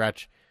down the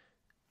stretch,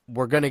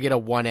 we're going to get a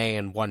 1A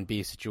and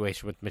 1B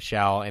situation with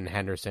Michel and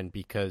Henderson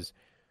because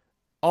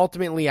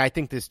ultimately, I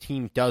think this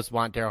team does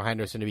want Darrell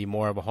Henderson to be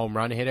more of a home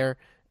run hitter.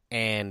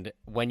 And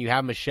when you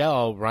have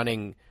Michel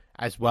running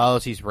as well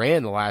as he's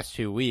ran the last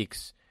 2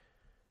 weeks,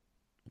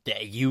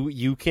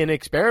 you can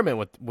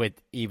experiment with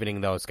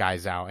evening those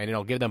guys out, and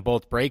it'll give them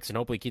both breaks and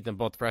hopefully keep them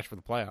both fresh for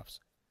the playoffs.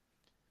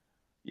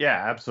 Yeah,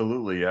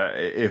 absolutely.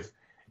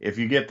 If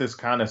you get this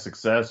kind of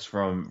success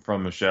from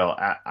Michelle,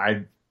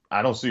 I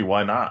don't see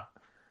why not.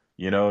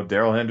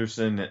 Darrell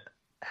Henderson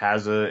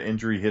has a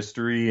injury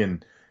history,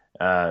 and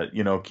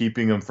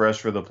keeping him fresh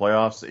for the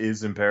playoffs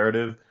is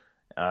imperative.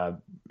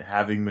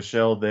 Having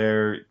Michelle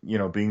there,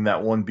 being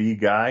that 1B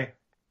guy,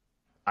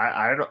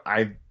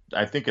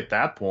 I think at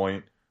that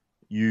point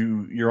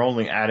you're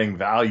only adding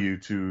value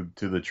to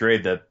the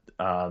trade that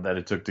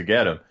it took to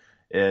get him.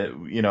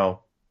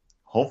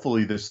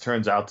 Hopefully this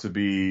turns out to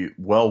be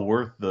well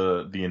worth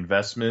the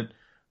investment,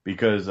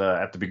 because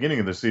at the beginning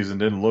of the season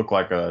didn't look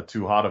like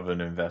too hot of an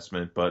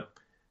investment. But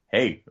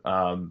hey,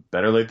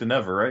 better late than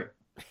never, right?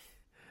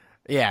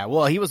 Yeah,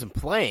 well, he wasn't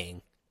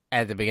playing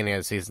at the beginning of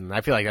the season.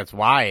 I feel like that's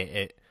why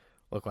it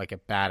looked like a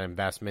bad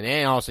investment.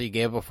 And also, you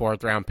gave a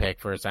 4th-round pick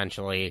for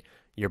essentially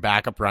your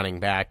backup running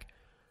back.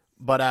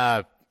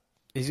 But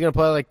he's going to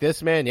play like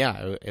this, man.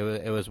 Yeah,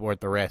 it was worth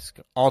the risk.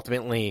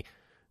 Ultimately,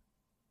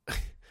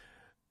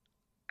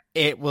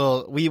 we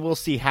will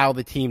see how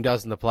the team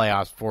does in the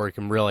playoffs before we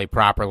can really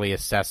properly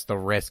assess the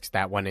risks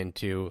that went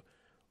into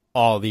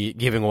all the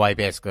giving away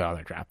basically all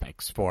their draft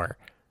picks for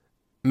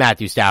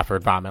Matthew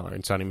Stafford, Von Miller,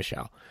 and Sonny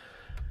Michel.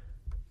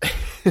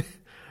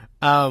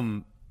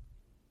 Van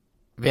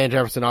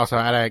Jefferson also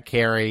had a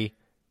carry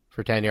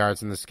for 10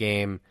 yards in this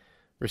game.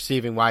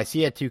 Receiving wise,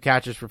 he had 2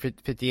 catches for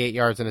 58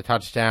 yards and a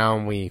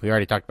touchdown. We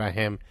already talked about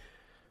him.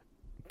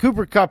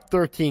 Cooper Kupp,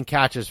 13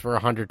 catches for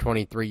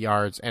 123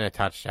 yards and a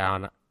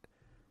touchdown.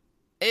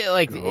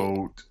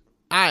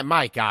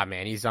 My God,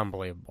 man, he's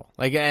unbelievable.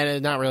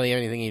 And not really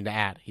anything you need to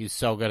add. He's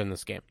so good in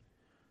this game.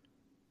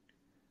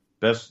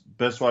 Best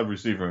wide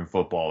receiver in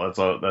football.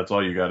 That's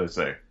all you got to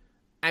say.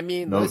 I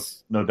mean,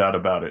 no doubt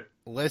about it.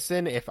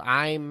 Listen, if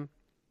I'm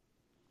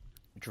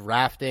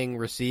drafting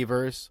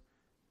receivers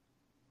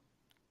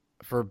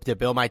to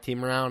build my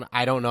team around,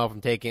 I don't know if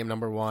I'm taking him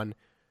number 1,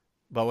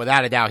 but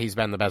without a doubt, he's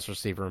been the best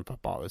receiver in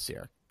football this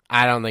year.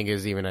 I don't think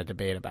there's even a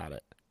debate about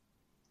it.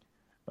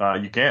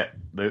 You can't.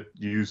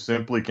 You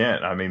simply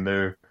can't. I mean,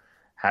 there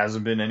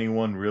hasn't been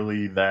anyone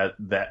really that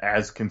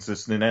as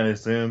consistent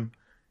as him,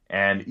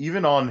 and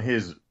even on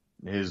his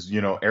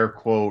air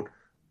quote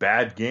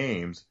bad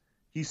games,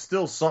 he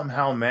still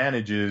somehow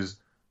manages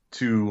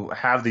to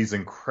have these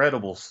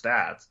incredible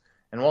stats.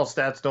 And while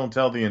stats don't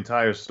tell the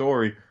entire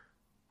story,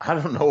 I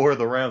don't know where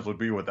the Rams would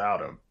be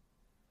without him.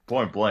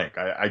 Point blank.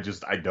 I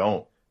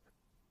don't.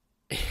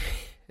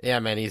 Yeah,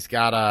 man, he's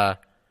got a.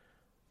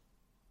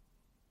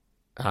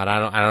 I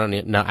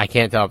don't know. I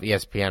can't tell if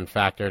ESPN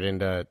factored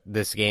into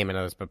this game and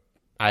others, but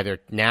either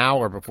now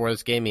or before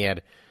this game, he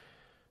had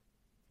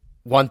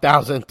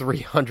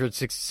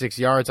 1,366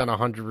 yards on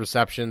 100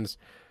 receptions,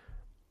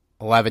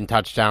 11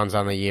 touchdowns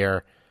on the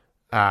year.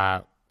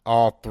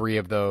 All 3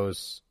 of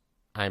those,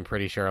 I'm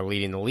pretty sure, are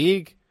leading the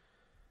league.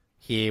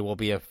 He will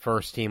be a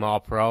first-team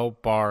All-Pro,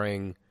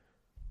 barring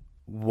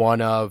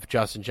one of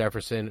Justin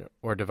Jefferson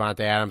or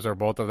Devontae Adams, or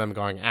both of them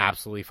going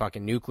absolutely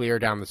fucking nuclear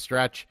down the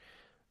stretch.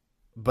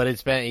 But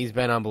he's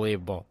been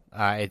unbelievable.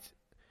 To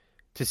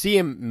see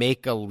him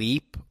make a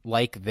leap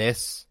like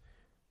this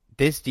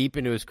deep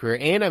into his career,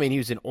 and I mean, he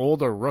was an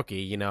older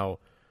rookie.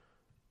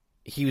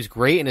 He was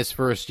great in his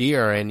first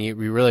year, and we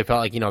really felt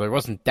like there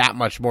wasn't that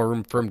much more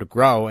room for him to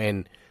grow,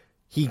 and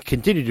he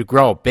continued to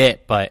grow a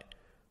bit, but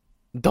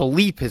the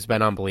leap has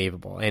been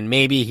unbelievable. And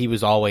maybe he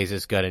was always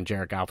as good, and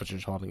Jared Goff was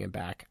just holding him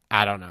back.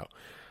 I don't know.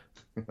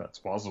 That's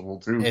possible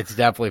too. It's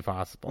definitely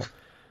possible.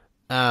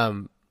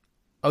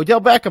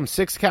 Odell Beckham,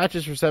 6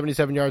 catches for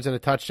 77 yards and a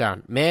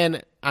touchdown.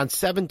 Man, on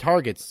 7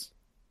 targets,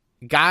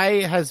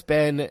 guy has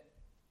been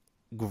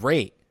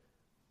great.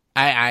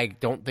 I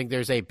don't think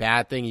there's a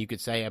bad thing you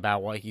could say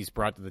about what he's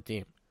brought to the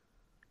team.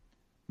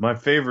 My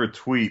favorite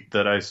tweet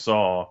that I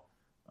saw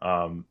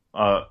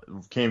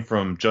came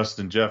from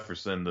Justin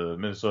Jefferson, the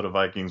Minnesota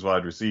Vikings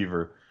wide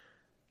receiver.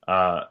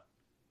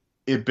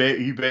 He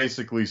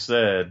basically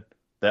said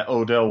that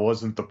Odell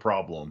wasn't the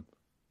problem.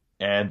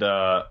 And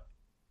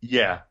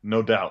yeah,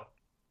 no doubt.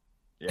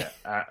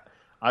 Yeah,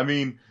 I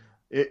mean,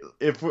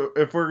 if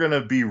we're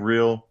gonna be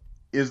real,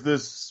 is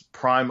this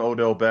prime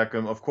Odell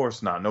Beckham? Of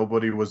course not.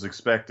 Nobody was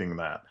expecting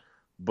that.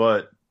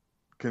 But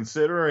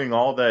considering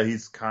all that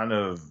he's kind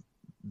of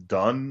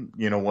done,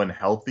 when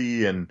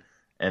healthy and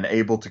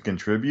able to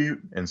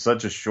contribute in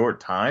such a short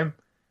time,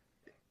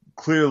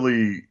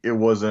 clearly it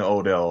wasn't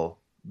Odell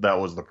that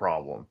was the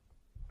problem.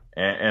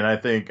 And I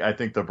think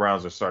the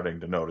Browns are starting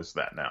to notice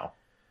that now.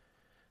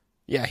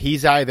 Yeah,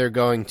 he's either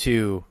going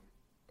to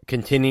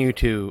continue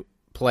to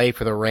play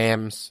for the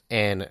Rams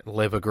and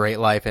live a great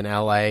life in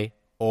LA,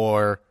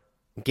 or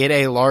get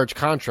a large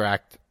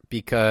contract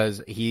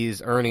because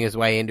he's earning his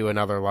way into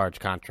another large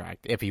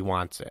contract if he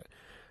wants it.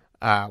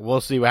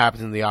 We'll see what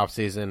happens in the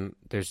offseason.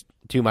 There's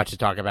too much to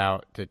talk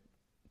about to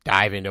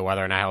dive into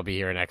whether or not he'll be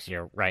here next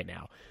year right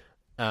now.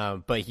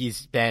 But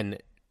he's been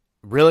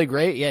really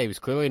great. Yeah, he was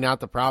clearly not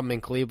the problem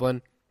in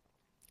Cleveland.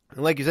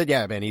 And like you said,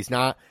 yeah, man, he's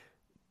not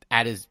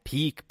at his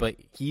peak, but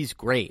he's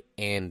great.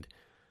 And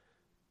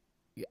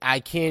I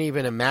can't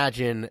even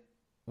imagine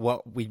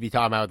what we'd be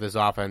talking about with this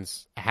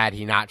offense had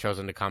he not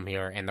chosen to come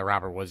here and the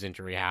Robert Woods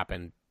injury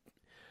happened.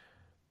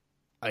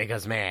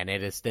 Because, man,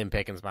 it is Tim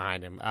Pickens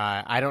behind him.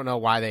 I don't know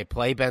why they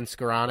play Ben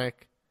Skoranek.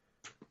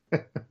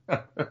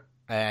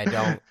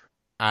 I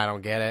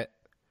don't get it.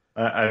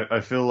 I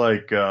feel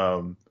like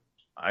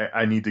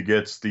I need to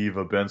get Steve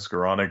a Ben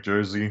Skoranek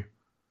jersey.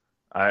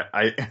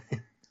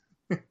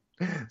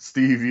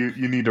 Steve,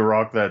 you need to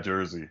rock that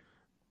jersey.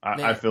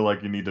 I feel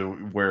like you need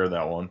to wear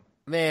that one.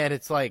 Man,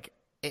 it's like,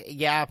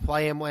 yeah,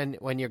 play him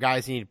when your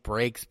guys need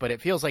breaks, but it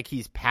feels like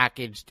he's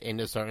packaged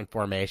into certain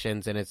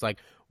formations, and it's like,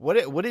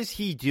 what is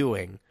he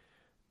doing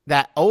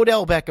that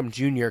Odell Beckham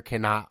Jr.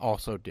 cannot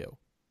also do?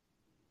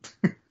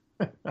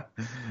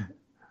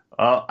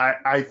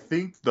 I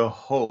think the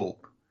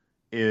hope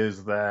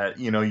is that,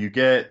 you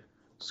get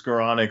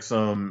Skoranek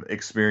some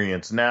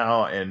experience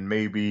now, and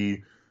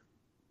maybe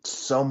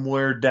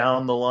somewhere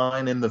down the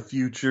line in the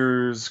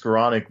future,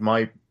 Skoranek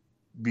might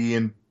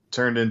be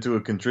turned into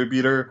a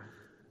contributor.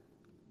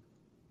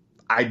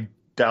 I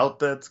doubt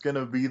that's going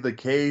to be the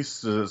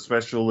case,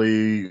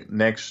 especially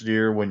next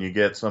year when you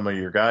get some of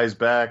your guys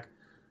back.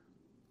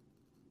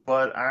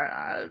 But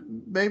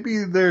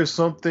maybe there's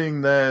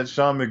something that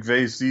Sean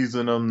McVay sees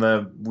in him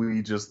that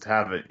we just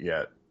haven't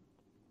yet.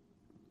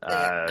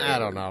 I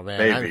don't know,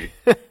 man.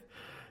 Maybe.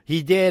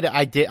 He did.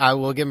 I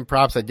will give him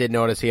props. I did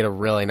notice he had a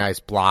really nice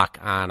block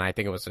on, I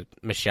think it was a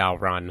Michelle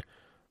run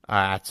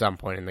at some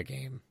point in the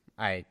game.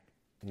 I'm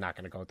not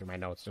going to go through my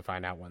notes to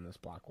find out when this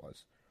block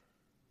was.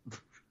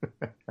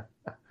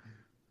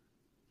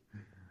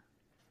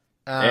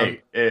 I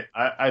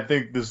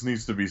think this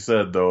needs to be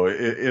said, though.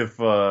 If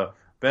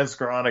Ben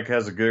Skoranek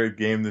has a good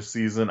game this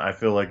season, I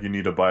feel like you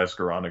need to buy a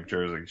Skoranek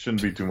jersey.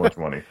 Shouldn't be too much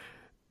money.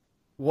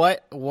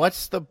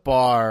 What's the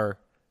bar?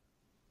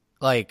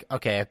 Like,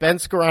 okay, if Ben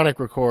Skoranek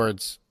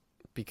records,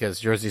 because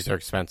jerseys are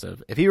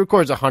expensive, if he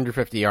records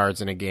 150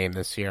 yards in a game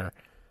this year,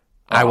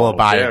 I will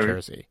buy a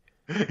jersey.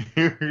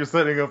 You're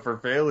setting up for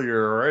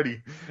failure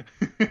already.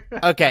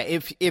 Okay,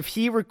 if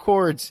he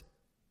records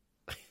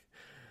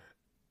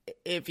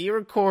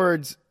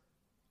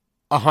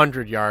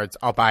 100 yards,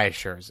 I'll buy a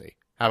jersey.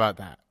 How about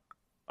that?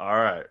 All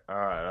right.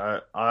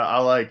 I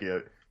like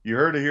it. You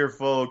heard it here,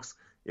 folks.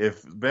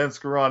 If Ben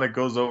Skoranek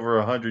goes over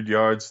 100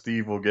 yards,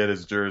 Steve will get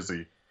his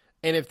jersey.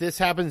 And if this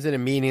happens in a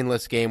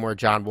meaningless game where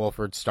John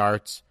Wolford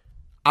starts,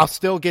 I'll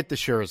still get the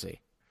jersey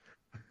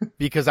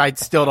because I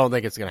still don't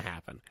think it's going to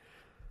happen.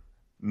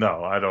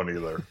 No, I don't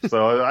either.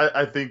 So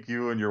I think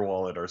you and your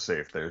wallet are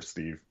safe there,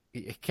 Steve.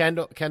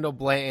 Kendall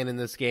Blanton in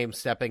this game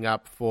stepping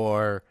up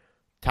for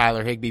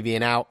Tyler Higbee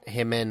being out.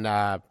 Him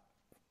and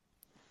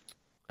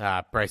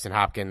Bryson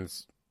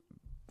Hopkins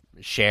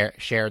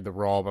shared the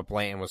role, but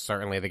Blanton was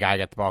certainly the guy who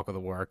got the bulk of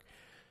the work.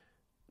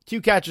 2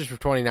 catches for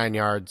 29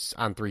 yards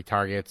on 3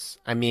 targets.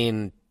 I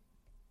mean,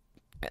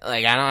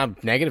 like, I don't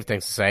have negative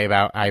things to say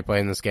about how he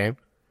played in this game.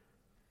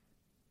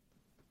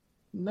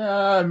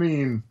 Nah, I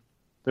mean,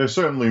 there's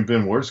certainly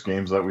been worse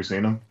games that we've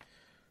seen him.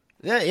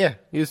 Yeah,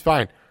 he was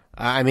fine.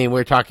 I mean,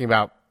 we're talking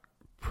about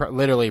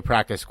literally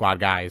practice squad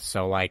guys,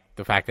 so, like,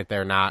 the fact that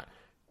they're not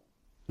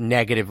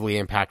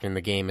negatively impacting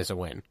the game is a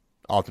win,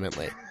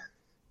 ultimately.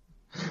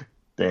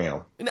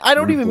 Damn. And I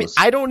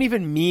don't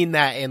even mean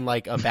that in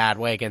like a bad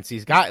way against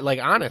these guys.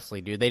 Like,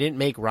 honestly, dude, they didn't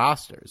make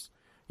rosters,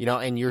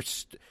 and you're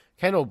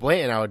Kendall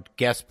Blanton, I would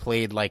guess,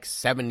 played like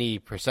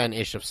 70%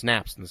 ish of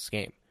snaps in this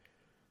game.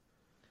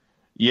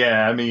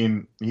 Yeah, I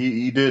mean,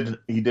 he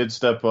did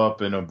step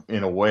up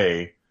in a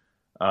way,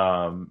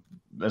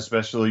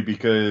 especially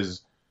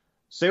because,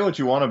 say what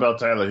you want about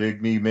Tyler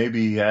Higbee,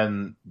 maybe he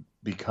hadn't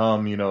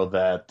become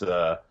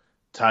that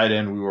tight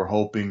end we were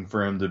hoping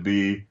for him to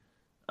be.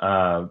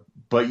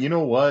 But you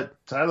know what?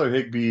 Tyler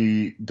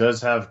Higbee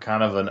does have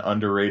kind of an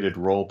underrated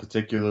role,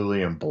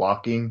 particularly in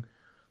blocking.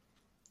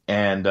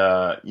 And,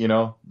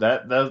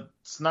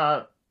 that's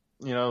not,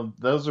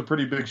 those are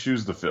pretty big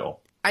shoes to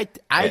fill.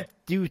 I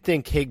do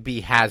think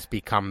Higbee has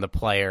become the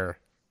player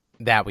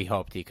that we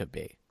hoped he could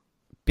be,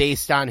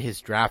 based on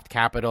his draft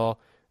capital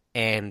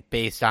and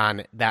based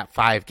on that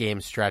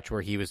 5-game stretch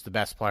where he was the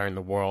best player in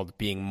the world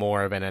being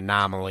more of an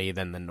anomaly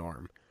than the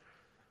norm.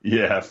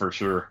 Yeah, for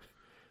sure.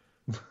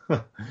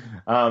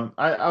 I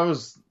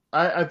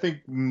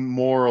think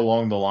more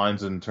along the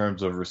lines in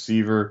terms of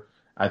receiver.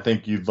 I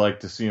think you'd like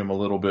to see him a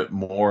little bit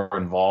more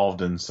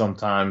involved, and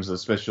sometimes,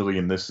 especially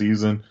in this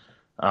season,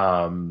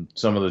 some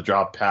of the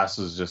drop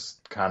passes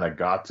just kind of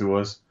got to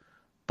us.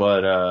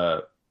 But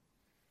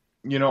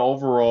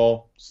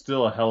overall,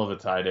 still a hell of a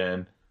tight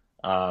end.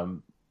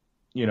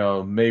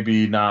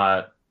 Maybe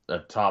not a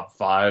top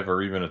 5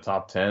 or even a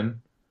top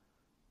 10,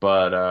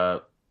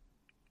 but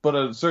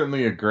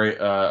certainly a great,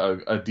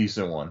 a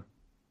decent one.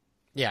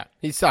 Yeah,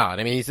 he's solid.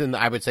 I mean,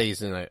 I would say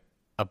he's in a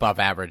above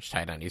average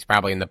tight end. He's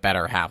probably in the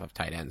better half of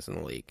tight ends in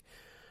the league.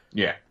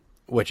 Yeah.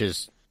 Which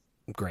is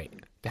great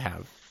to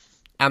have.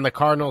 On the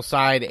Cardinals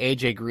side,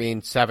 A.J.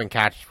 Green, 7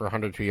 catches for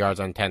 102 yards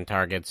on 10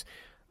 targets.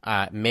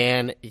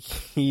 Man,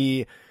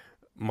 he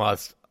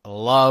must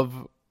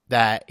love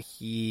that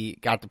he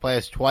got to play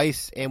us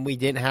twice and we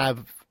didn't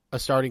have a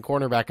starting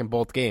cornerback in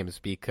both games,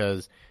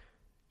 because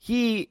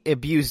he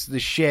abused the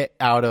shit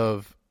out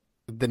of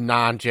the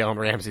non-Jalen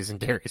Ramseys and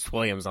Darius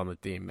Williams on the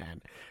team,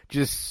 man.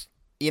 Just,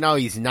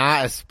 he's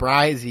not as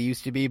spry as he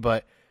used to be,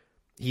 but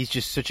he's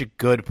just such a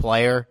good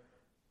player,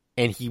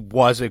 and he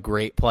was a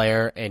great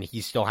player, and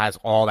he still has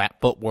all that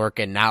footwork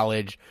and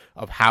knowledge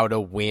of how to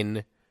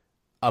win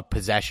a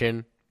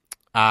possession,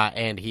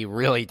 and he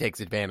really takes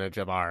advantage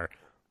of our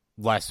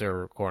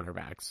lesser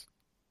cornerbacks.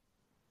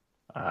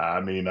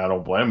 I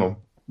don't blame him.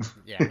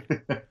 Yeah.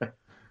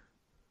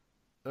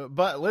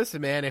 But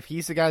listen, man, if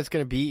he's the guy that's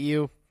going to beat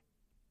you,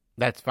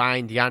 that's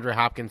fine. DeAndre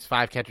Hopkins,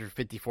 5 catches for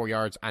 54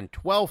 yards on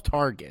 12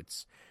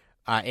 targets.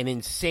 An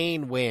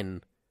insane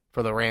win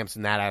for the Rams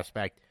in that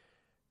aspect.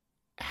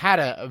 Had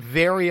a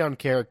very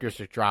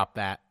uncharacteristic drop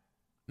that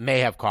may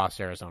have cost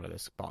Arizona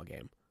this ball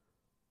game.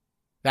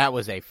 That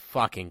was a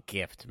fucking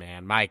gift,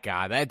 man. My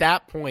God. At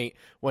that point,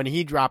 when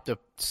he dropped a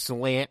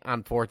slant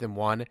on 4th and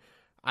 1,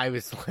 I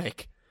was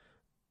like,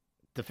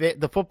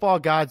 the football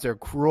gods are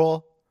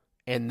cruel,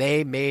 and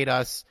they made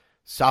us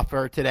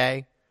suffer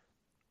today,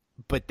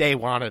 but they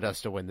wanted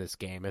us to win this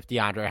game if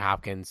DeAndre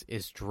Hopkins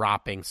is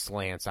dropping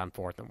slants on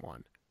 4th and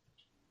 1.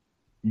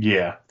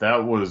 Yeah,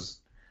 that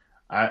was...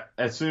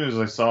 as soon as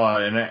I saw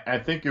it, and I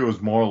think it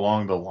was more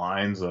along the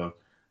lines of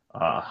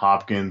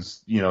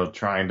Hopkins,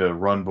 trying to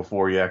run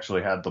before he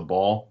actually had the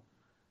ball.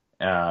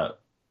 I'll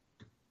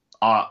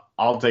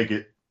take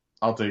it.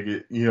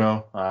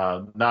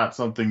 Not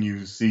something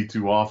you see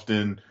too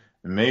often.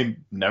 You may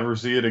never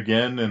see it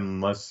again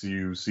unless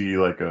you see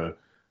like a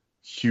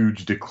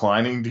huge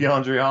declining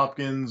DeAndre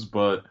Hopkins.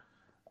 But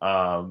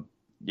I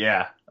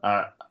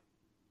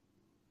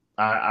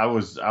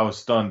was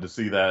stunned to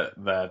see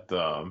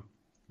that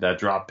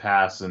drop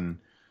pass, and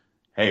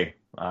hey,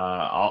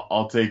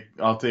 I'll take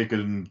it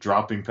in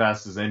dropping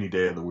passes any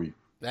day of the week.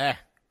 That's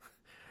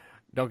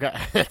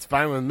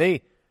fine with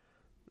me.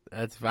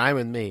 That's fine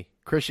with me.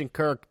 Christian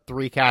Kirk,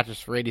 3 catches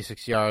for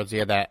 86 yards. He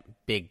had that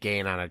big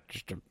gain on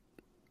just a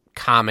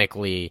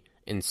comically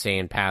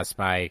insane pass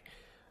by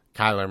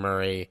Kyler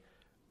Murray.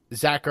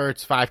 Zach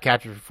Ertz, 5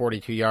 catches for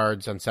 42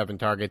 yards on 7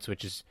 targets,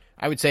 which is,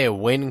 I would say, a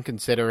win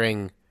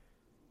considering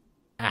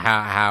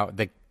how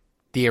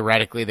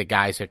theoretically the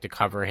guys who have to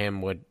cover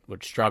him would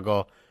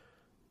struggle.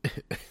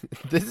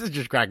 This is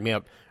just cracking me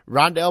up.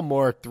 Rondale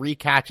Moore, 3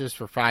 catches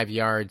for 5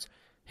 yards.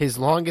 His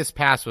longest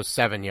pass was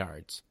 7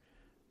 yards.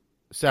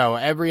 So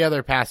every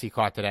other pass he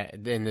caught today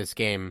in this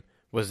game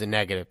was a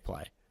negative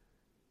play.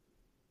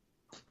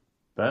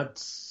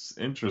 That's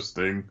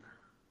interesting.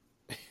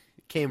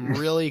 Came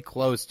really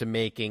close to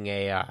making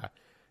a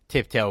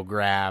tip-tail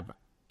grab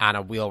on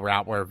a wheel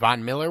route where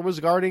Von Miller was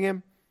guarding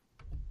him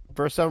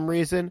for some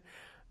reason.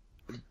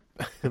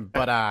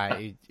 But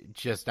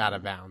just out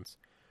of bounds.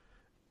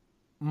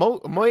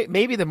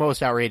 Maybe the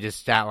most outrageous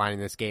stat line in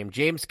this game.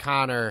 James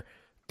Conner,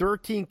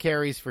 13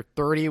 carries for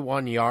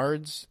 31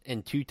 yards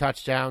and 2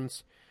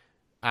 touchdowns.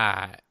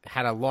 Had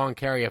a long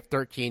carry of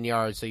 13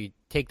 yards, so you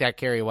take that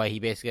carry away, he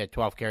basically had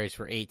 12 carries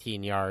for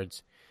 18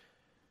 yards.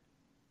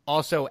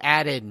 Also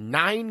added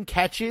 9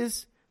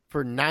 catches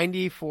for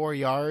 94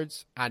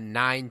 yards on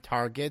 9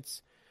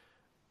 targets.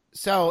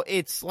 So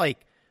it's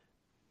like,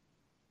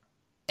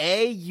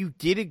 you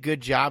did a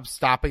good job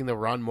stopping the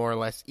run, more or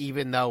less,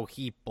 even though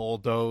he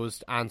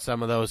bulldozed on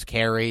some of those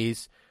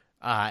carries.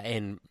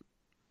 And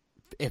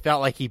it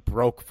felt like he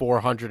broke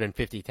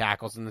 450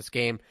 tackles in this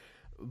game.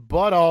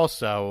 But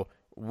also,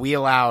 we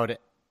allowed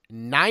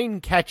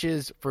 9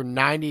 catches for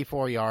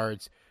 94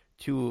 yards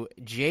to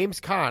James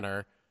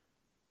Conner,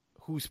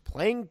 who's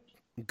playing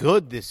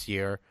good this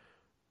year,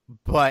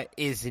 but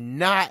is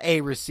not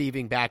a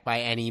receiving back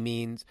by any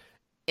means.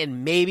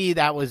 And maybe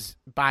that was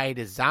by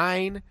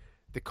design.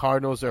 The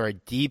Cardinals are a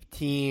deep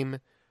team.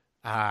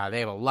 They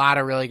have a lot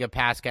of really good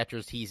pass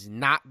catchers. He's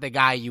not the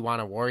guy you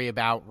want to worry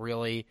about,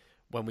 really,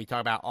 when we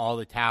talk about all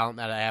the talent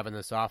that I have in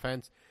this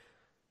offense.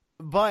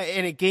 But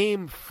in a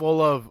game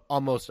full of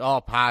almost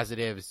all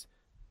positives,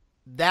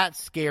 that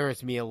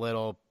scares me a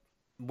little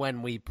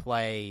when we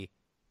play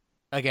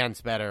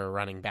against better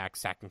running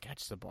backs that can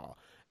catch the ball.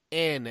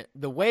 And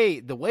the way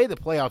the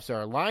playoffs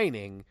are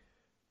aligning,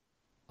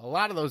 a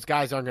lot of those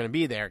guys aren't going to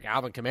be there.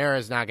 Alvin Kamara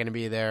is not going to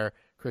be there.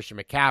 Christian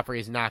McCaffrey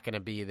is not going to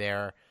be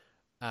there.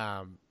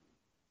 But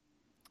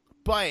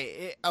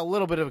a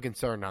little bit of a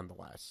concern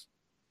nonetheless.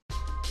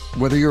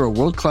 Whether you're a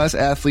world-class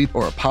athlete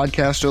or a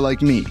podcaster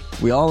like me,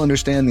 we all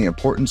understand the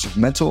importance of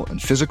mental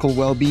and physical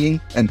well-being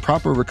and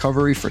proper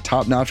recovery for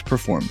top-notch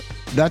performance.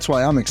 That's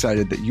why I'm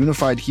excited that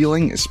Unified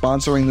Healing is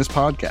sponsoring this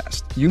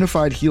podcast.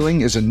 Unified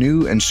Healing is a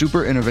new and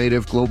super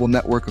innovative global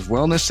network of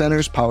wellness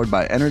centers powered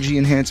by Energy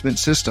Enhancement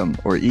System,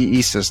 or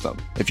EE System.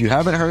 If you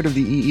haven't heard of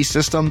the EE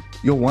System,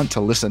 you'll want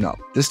to listen up.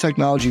 This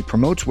technology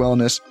promotes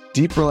wellness,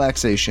 deep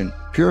relaxation,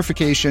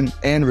 purification,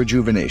 and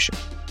rejuvenation.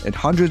 At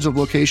hundreds of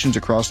locations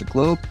across the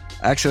globe,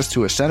 Access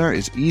to a center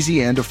is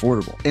easy and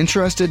affordable.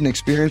 Interested in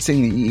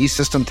experiencing the EE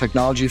System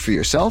technology for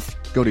yourself?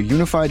 Go to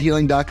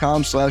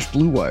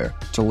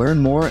unifiedhealing.com/bluewire to learn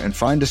more and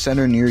find a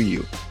center near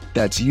you.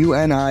 That's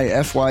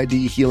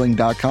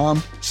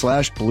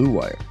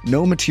unifydhealing.com/bluewire.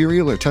 No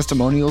material or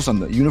testimonials on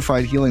the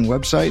Unified Healing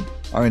website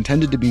are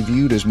intended to be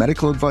viewed as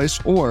medical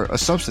advice or a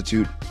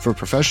substitute for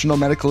professional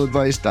medical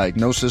advice,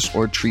 diagnosis,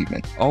 or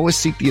treatment. Always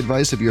seek the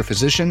advice of your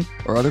physician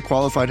or other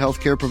qualified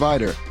healthcare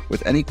provider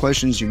with any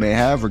questions you may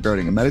have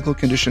regarding a medical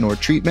condition or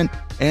treatment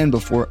and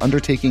before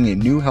undertaking a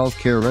new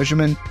healthcare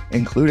regimen,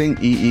 including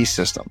EE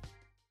System.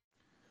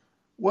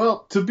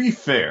 Well, to be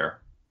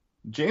fair,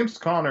 James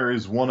Conner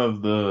is one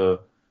of the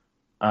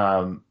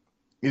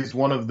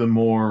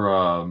more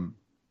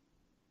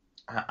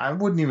I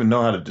wouldn't even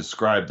know how to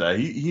describe that.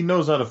 He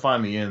knows how to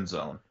find the end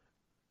zone.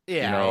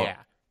 Yeah, yeah.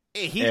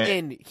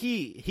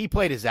 He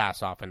played his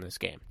ass off in this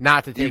game.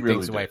 Not to take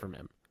things away from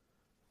him.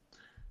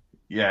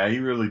 Yeah, he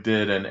really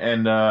did,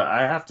 and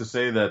I have to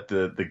say that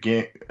the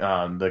game,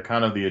 the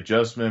kind of the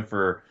adjustment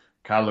for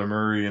Kyler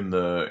Murray and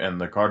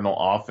the Cardinal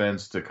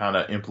offense to kind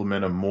of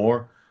implement him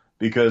more,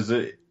 because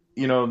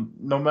no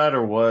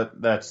matter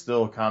what, that's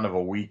still kind of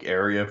a weak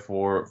area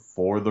for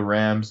the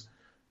Rams.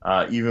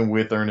 Even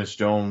with Ernest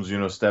Jones,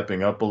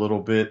 stepping up a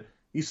little bit,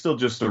 he's still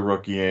just a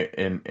rookie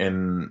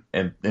in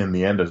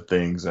the end of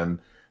things, and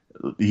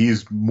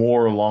he's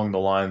more along the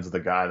lines of the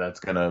guy that's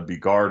going to be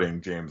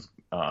guarding James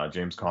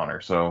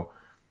Conner. So,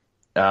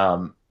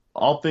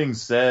 all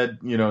things said,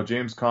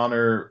 James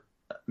Conner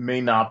may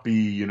not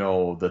be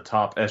the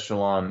top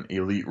echelon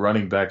elite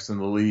running backs in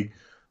the league,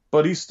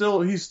 but he's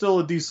still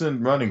a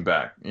decent running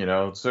back.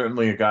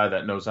 Certainly a guy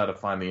that knows how to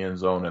find the end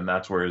zone, and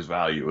that's where his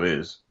value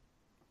is.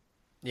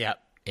 Yeah.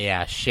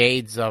 Yeah,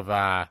 shades of,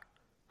 I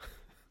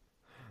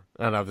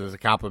don't know if there's a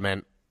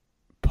compliment,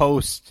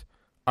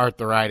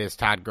 post-arthritis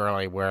Todd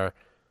Gurley, where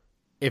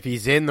if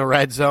he's in the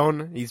red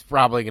zone, he's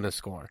probably going to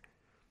score.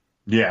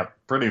 Yeah,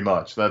 pretty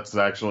much. That's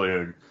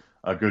actually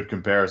a good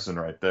comparison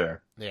right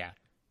there. Yeah.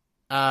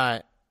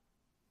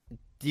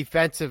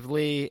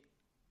 Defensively,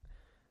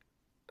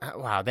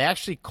 wow, they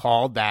actually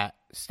called that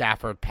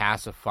Stafford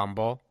pass a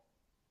fumble,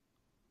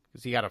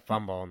 because he got a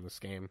fumble in this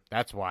game.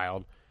 That's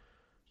wild.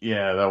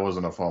 Yeah, that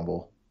wasn't a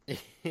fumble.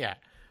 Yeah.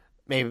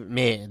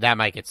 Maybe that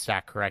might get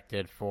stat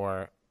corrected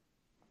for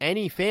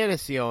any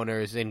fantasy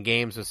owners in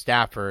games with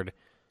Stafford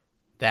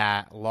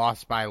that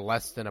lost by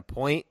less than a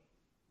point.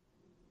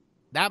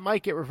 That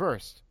might get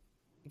reversed.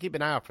 Keep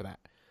an eye out for that.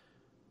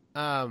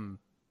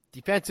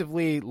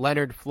 Defensively,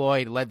 Leonard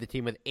Floyd led the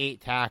team with 8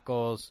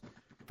 tackles,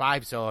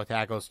 5 solo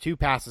tackles, 2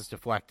 passes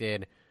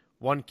deflected,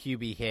 1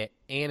 QB hit,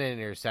 and an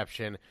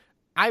interception.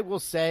 I will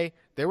say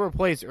there were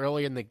plays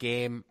early in the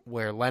game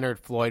where Leonard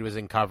Floyd was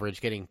in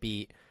coverage getting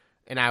beat,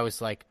 and I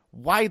was like,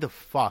 why the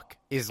fuck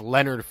is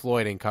Leonard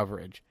Floyd in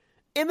coverage?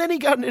 And then he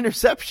got an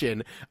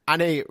interception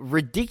on a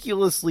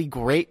ridiculously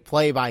great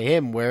play by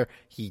him where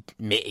he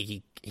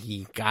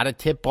got a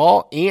tip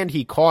ball and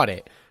he caught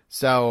it.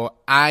 So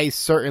I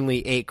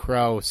certainly ate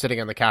crow sitting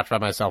on the couch by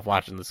myself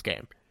watching this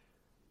game.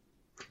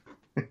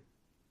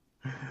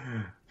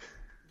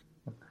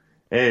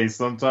 Hey,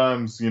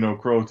 sometimes,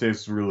 crow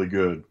tastes really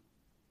good.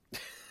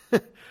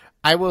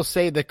 I will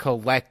say the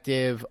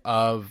collective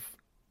of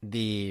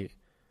the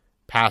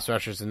pass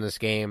rushers in this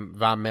game,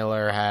 Von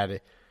Miller had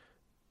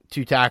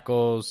 4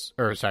 tackles,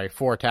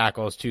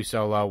 2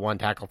 solo, 1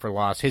 tackle for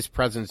loss. His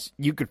presence,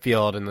 you could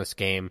feel it in this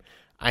game.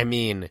 I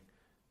mean,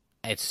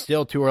 it's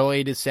still too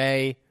early to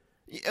say.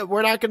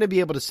 We're not going to be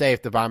able to say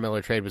if the Von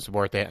Miller trade was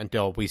worth it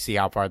until we see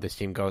how far this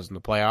team goes in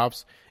the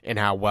playoffs and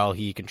how well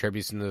he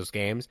contributes in those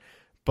games.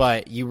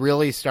 But you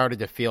really started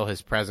to feel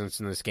his presence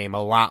in this game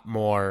a lot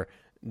more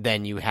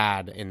than you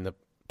had in the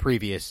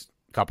previous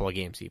couple of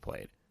games he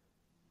played.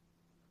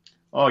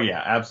 Oh,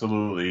 yeah,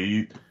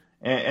 absolutely.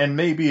 And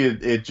maybe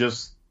it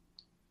just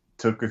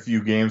took a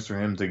few games for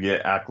him to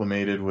get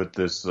acclimated with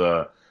this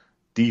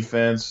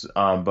defense,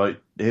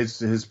 but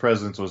his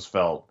presence was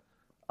felt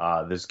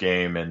this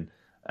game.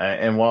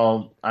 And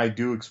while I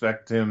do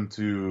expect him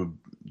to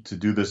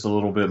do this a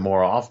little bit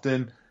more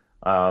often,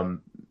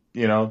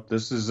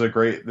 this is a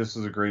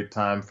great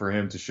time for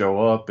him to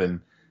show up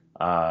and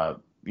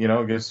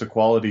against a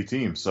quality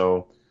team.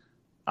 So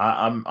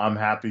I'm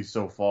happy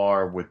so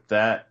far with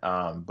that.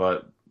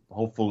 But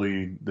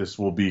hopefully this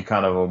will be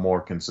kind of a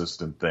more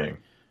consistent thing.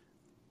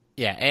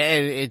 Yeah,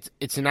 and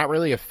it's not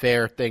really a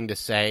fair thing to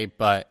say,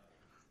 but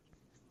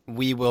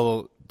we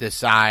will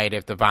decide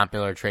if the Von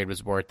Miller trade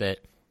was worth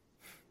it.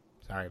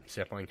 Sorry, I'm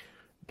sniffling.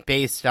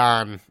 Based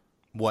on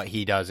what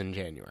he does in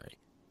January.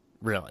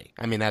 Really.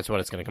 I mean, that's what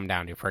it's going to come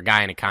down to for a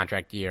guy in a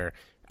contract year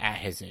at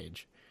his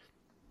age.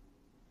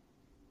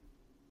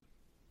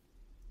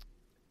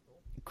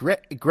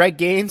 Greg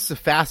Gaines, the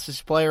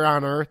fastest player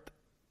on earth.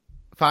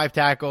 5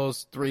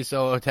 tackles, 3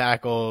 solo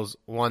tackles,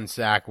 1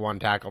 sack, 1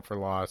 tackle for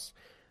loss.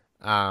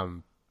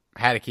 Had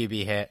a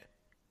QB hit.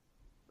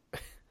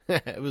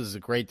 It was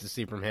great to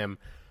see from him.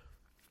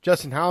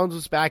 Justin Hollins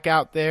was back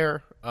out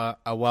there,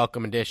 a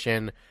welcome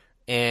addition.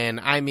 And,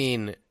 I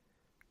mean,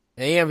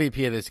 the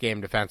MVP of this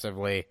game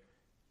defensively,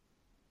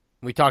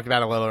 We talked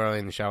about it a little early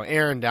in the show.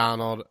 Aaron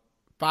Donald,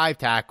 5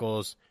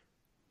 tackles,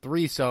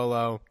 3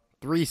 solo,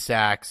 3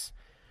 sacks,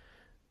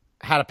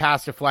 had a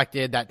pass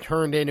deflected that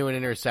turned into an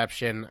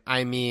interception.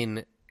 I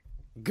mean,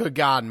 good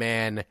God,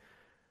 man.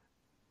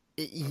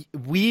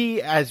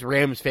 We, as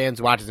Rams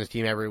fans watching this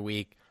team every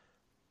week,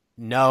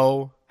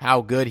 know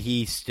how good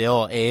he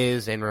still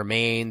is and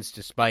remains,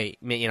 despite,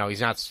 he's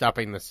not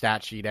stuffing the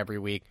stat sheet every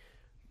week.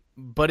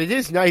 But it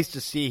is nice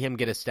to see him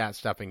get a stat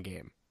stuffing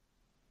game.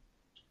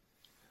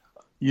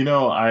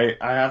 I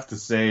have to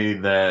say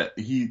that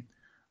he,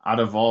 out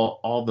of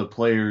all the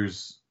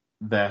players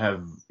that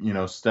have,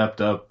 stepped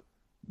up,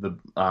 the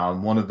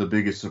one of the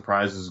biggest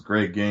surprises,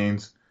 Greg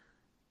Gaines.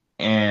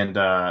 And,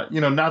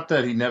 not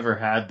that he never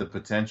had the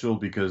potential,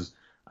 because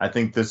I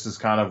think this is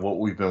kind of what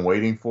we've been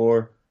waiting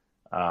for.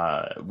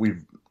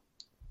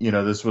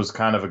 This was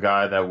kind of a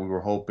guy that we were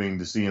hoping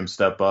to see him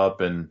step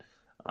up and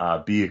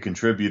be a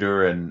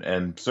contributor,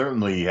 and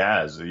certainly he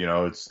has.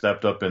 It's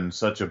stepped up in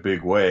such a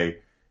big way.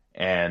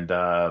 And,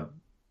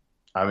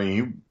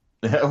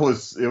 it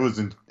was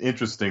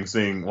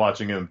interesting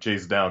watching him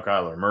chase down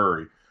Kyler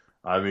Murray.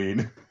 I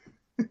mean,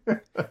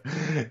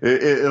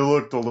 it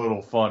looked a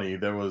little funny.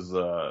 There was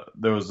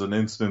an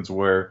instance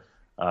where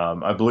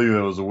I believe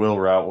it was a wheel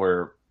route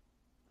where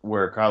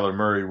Kyler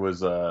Murray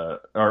was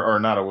or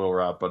not a wheel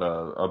route, but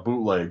a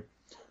bootleg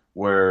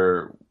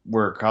where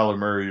Kyler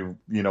Murray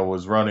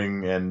was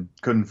running and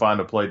couldn't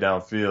find a play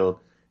downfield.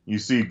 You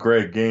see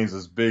Greg Gaines,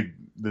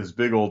 this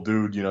big old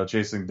dude,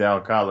 chasing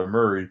down Kyler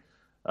Murray.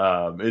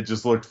 It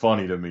just looked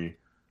funny to me.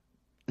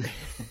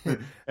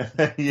 And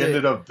then he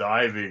ended up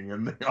diving,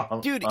 and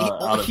dude,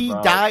 he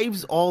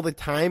dives all the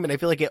time, and I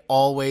feel like it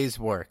always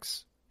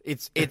works.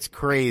 It's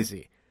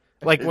crazy.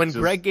 Like when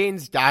Greg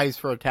Gaines dives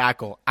for a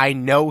tackle, I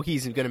know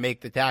he's going to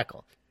make the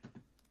tackle.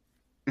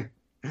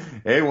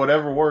 Hey,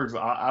 whatever works.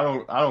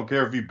 I don't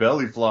care if he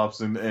belly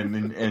flops and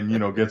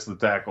gets the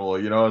tackle.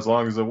 As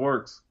long as it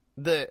works.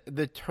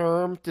 The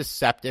term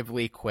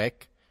deceptively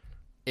quick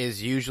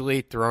is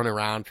usually thrown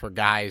around for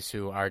guys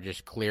who are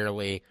just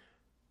clearly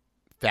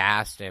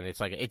fast, and it's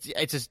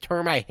a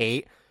term I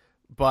hate,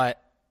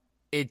 but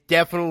it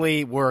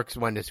definitely works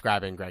when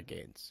describing Greg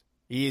Gaines.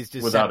 He is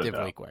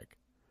deceptively quick.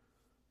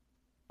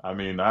 I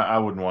mean, I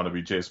wouldn't want to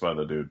be chased by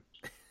the dude.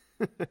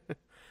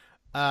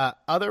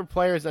 Other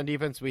players on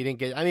defense we didn't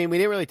get. I mean, we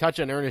didn't really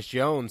touch on Ernest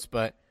Jones,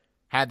 but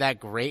had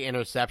that great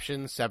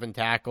interception, 7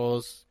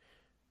 tackles,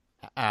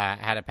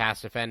 had a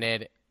pass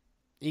defended.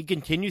 He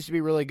continues to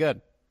be really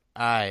good.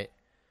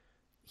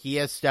 He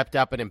has stepped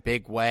up in a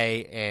big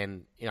way,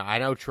 and I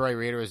know Troy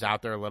Reader was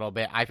out there a little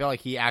bit. I feel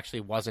like he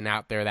actually wasn't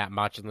out there that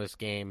much in this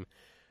game.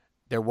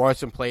 There were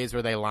some plays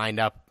where they lined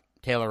up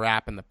Taylor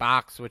Rapp in the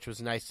box, which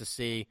was nice to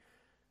see.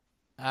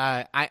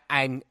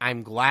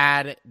 I'm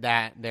glad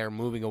that they're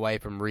moving away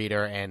from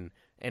Reader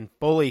and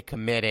fully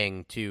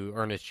committing to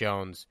Ernest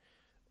Jones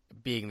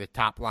being the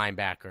top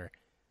linebacker.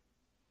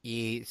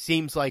 He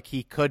seems like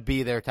he could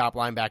be their top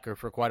linebacker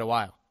for quite a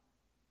while.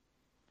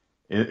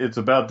 It's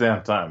about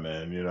damn time,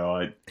 man.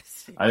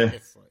 I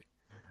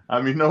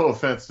mean, no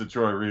offense to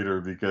Troy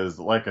Reader, because,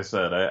 like I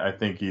said, I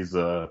think he's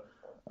a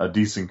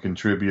decent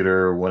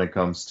contributor when it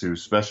comes to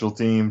special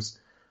teams,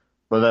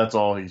 but that's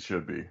all he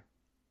should be.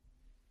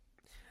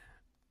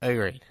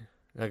 Agreed.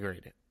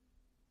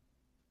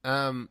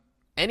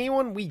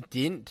 Anyone we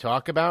didn't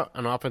talk about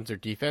on offense or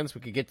defense?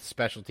 We could get to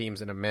special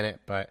teams in a minute,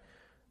 but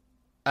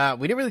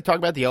we didn't really talk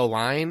about the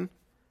O-line.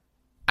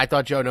 I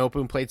thought Joe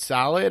Noteboom played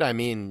solid. I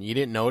mean, you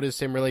didn't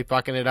notice him really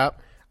fucking it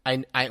up.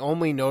 I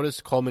only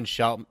noticed Coleman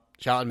Shelton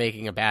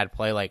making a bad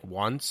play like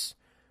once.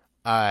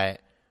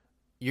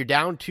 You're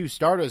down 2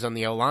 starters on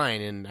the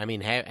O-line, and I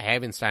mean,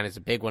 Havenstein is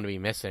a big one to be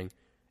missing.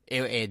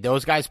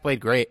 Those guys played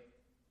great.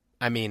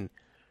 I mean,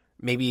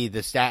 maybe the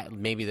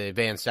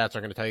advanced stats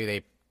are going to tell you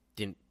they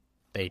didn't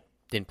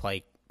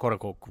play quote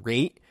unquote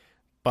great,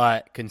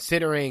 but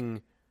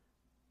considering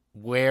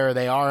where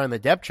they are on the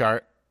depth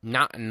chart,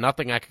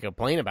 nothing I could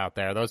complain about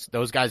there.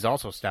 Those guys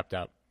also stepped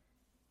up.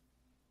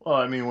 Well,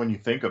 I mean, when you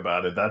think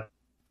about it, that's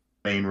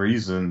the main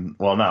reason.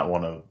 Well,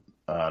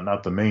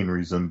 not the main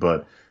reason,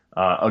 but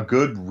a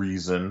good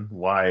reason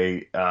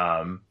why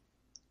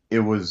it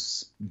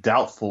was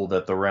doubtful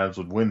that the Rams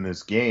would win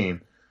this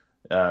game,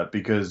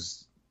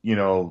 because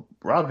Rob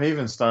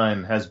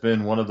Havenstein has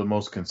been one of the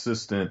most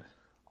consistent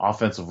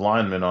offensive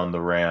linemen on the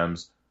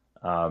Rams,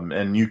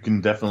 and you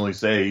can definitely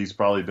say he's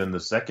probably been the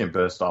second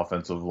best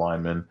offensive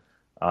lineman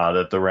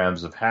that the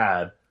Rams have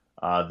had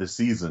this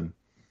season.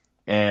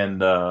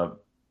 And for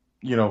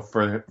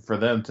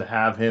them to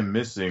have him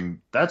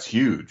missing, that's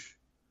huge.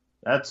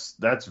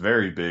 That's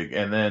very big.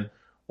 And then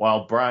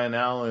while Brian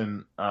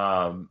Allen,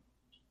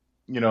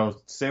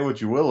 say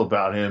what you will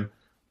about him,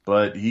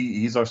 but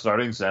he's our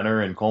starting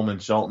center, and Coleman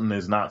Shelton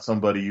is not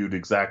somebody you'd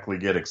exactly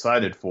get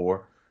excited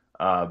for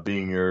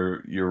being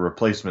your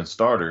replacement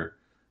starter.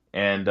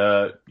 And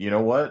you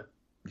know what?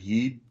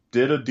 He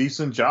did a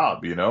decent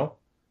job,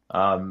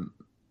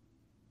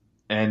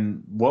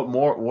 and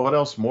what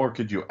else more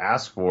could you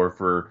ask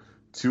for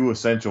 2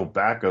 essential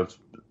backups,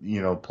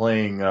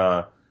 playing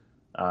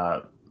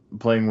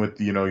playing with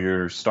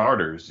your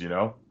starters.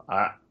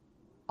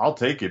 I'll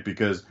take it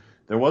because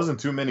there wasn't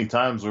too many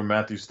times where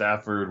Matthew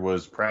Stafford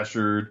was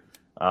pressured.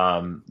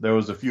 There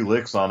was a few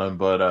licks on him,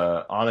 but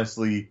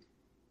honestly,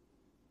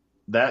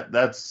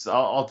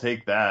 I'll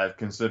take that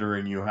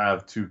considering you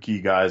have two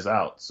key guys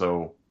out.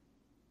 So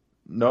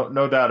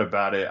no doubt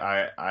about it.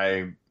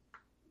 I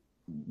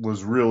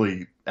was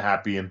really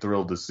happy and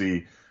thrilled to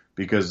see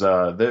because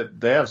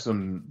they have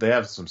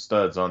some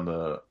studs on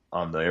the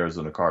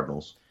Arizona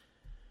Cardinals.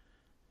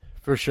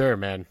 For sure,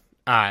 man.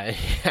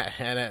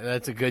 And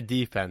that's a good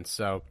defense.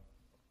 So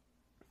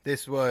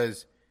this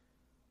was.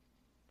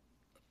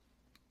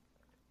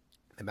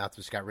 My mouth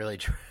just got really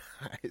dry.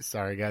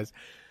 Sorry, guys.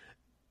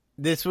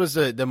 This was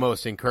the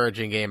most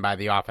encouraging game by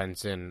the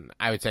offense in,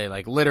 I would say,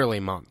 like literally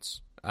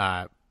months.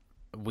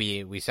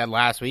 We said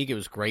last week it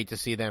was great to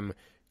see them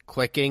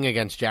clicking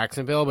against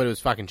Jacksonville, but it was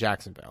fucking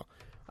Jacksonville.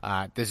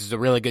 This is a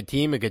really good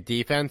team, a good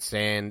defense,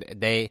 and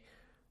they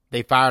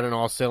fired on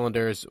all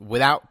cylinders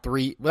without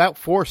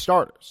four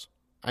starters.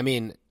 I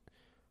mean,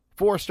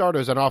 four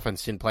starters on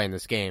offense didn't play in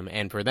this game,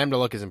 and for them to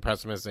look as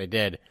impressive as they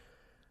did,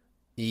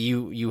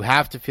 you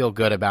have to feel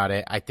good about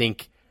it. I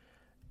think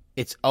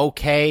it's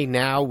okay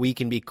now. We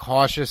can be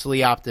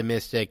cautiously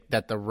optimistic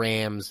that the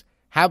Rams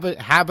have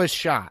a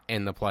shot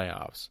in the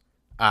playoffs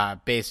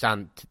based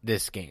on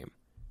this game.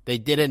 They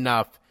did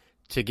enough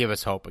to give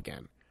us hope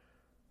again.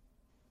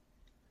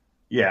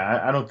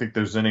 Yeah, I don't think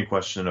there's any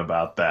question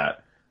about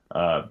that.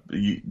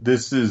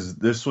 This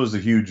was a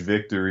huge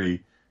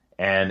victory,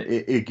 and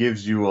it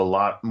gives you a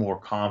lot more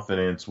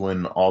confidence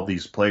when all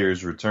these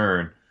players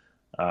return.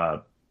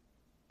 I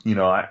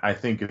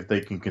think if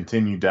they can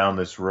continue down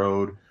this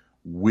road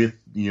with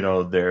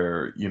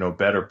their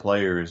better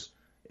players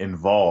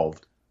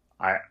involved,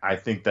 I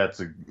think that's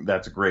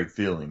a great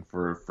feeling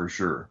for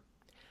sure.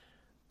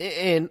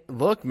 And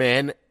look,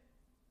 man,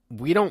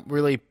 we don't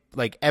really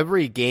like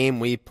every game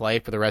we play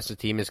for the rest of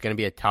the team is going to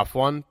be a tough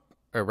one,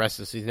 or rest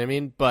of the season. I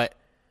mean, but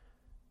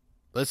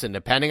listen,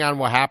 depending on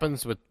what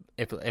happens with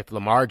if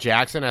Lamar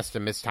Jackson has to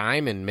miss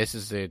time and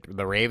misses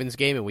the Ravens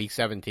game in Week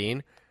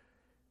 17,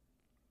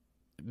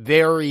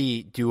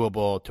 very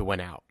doable to win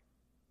out.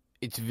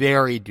 It's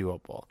very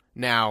doable.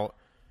 Now,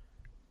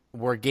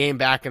 we're game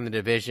back in the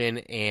division,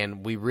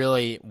 and we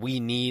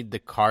need the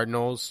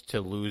Cardinals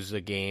to lose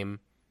a game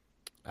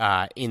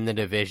in the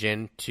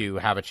division to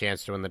have a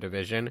chance to win the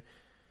division.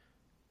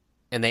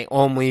 And they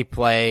only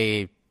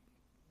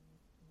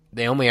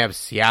have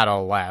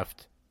Seattle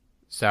left.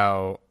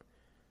 So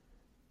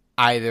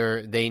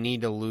either they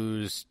need to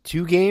lose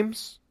 2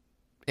 games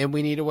and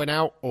we need to win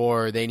out,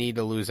 or they need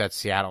to lose that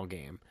Seattle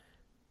game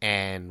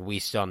and we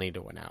still need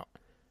to win out.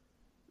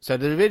 So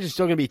the division's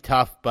still going to be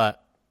tough,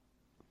 but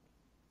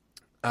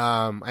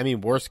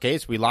worst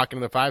case, we lock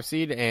into the 5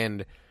 seed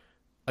and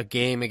a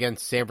game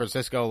against San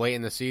Francisco late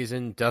in the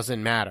season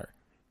doesn't matter.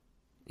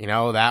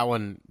 That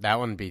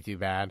wouldn't be too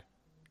bad.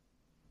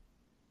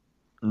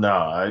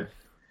 No,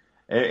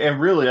 and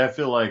really I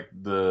feel like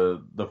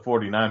the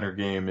 49er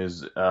game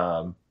is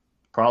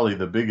probably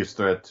the biggest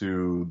threat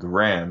to the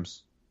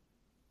Rams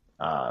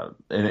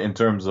in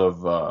terms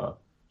of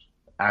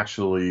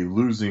actually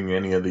losing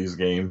any of these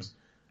games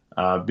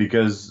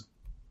because,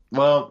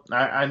 well,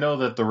 I know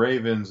that the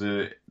Ravens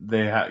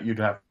you'd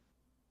have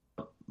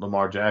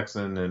Lamar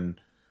Jackson and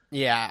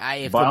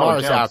if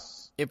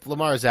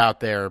Lamar's out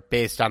there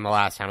based on the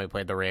last time we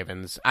played the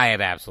Ravens, I have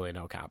absolutely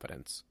no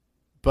confidence.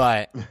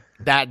 But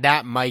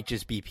that might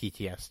just be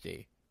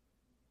PTSD.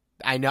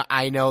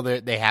 I know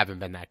that they haven't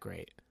been that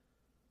great.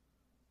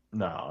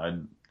 No,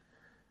 and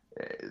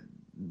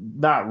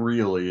not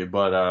really,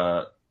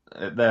 but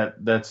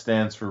that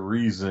stands for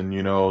reason.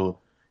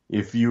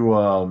 If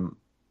you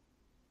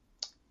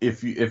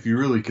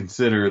really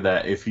consider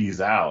that if he's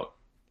out,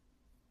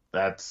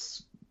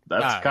 that's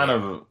kind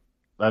of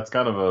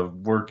a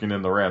working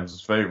in the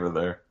Rams' favor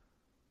there.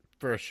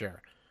 For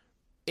sure.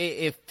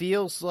 It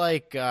feels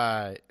like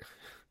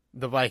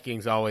the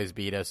Vikings always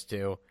beat us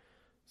too,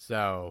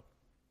 so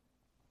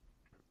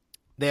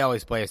they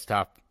always play us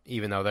tough,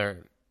 even though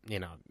they're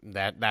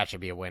that should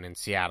be a win and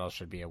Seattle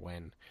should be a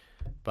win.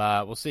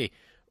 But we'll see.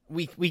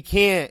 We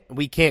can't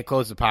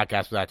close the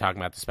podcast without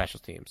talking about the special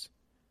teams.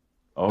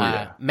 Oh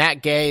yeah.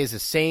 Matt Gay is a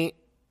saint.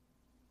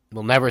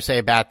 Will never say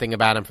a bad thing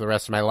about him for the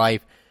rest of my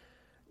life.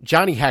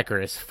 Johnny Hecker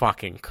is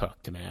fucking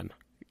cooked, man.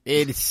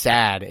 It is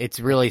sad.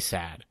 It's really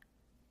sad.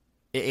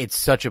 It's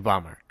such a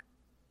bummer.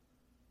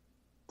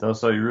 Tell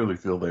us how you really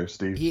feel there,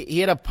 Steve. He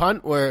had a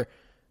punt where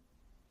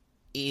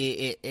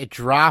it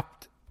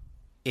dropped.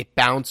 It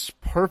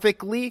bounced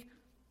perfectly.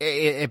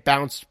 It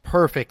bounced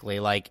perfectly.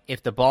 Like,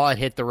 if the ball had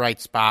hit the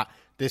right spot,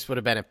 this would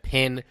have been a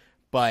pin,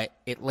 but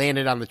it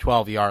landed on the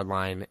 12-yard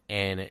line,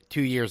 and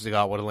 2 years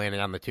ago it would have landed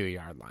on the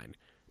 2-yard line.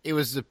 It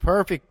was the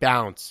perfect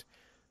bounce.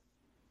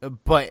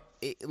 But,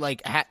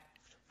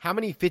 how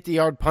many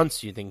 50-yard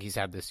punts do you think he's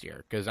had this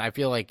year? Because I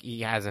feel like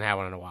he hasn't had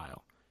one in a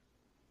while.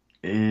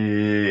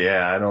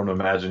 Yeah, I don't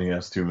imagine he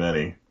has too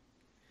many,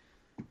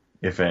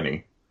 if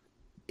any.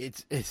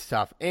 It's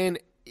tough. And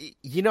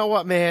you know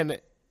what, man?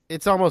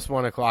 It's almost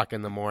 1 o'clock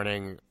in the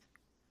morning.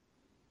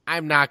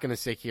 I'm not going to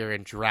sit here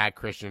and drag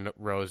Christian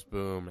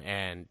Roseboom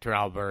and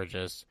Terrell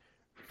Burgess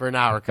for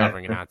not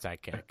recovering an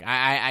onside kick.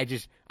 I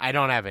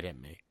don't have it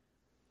in me.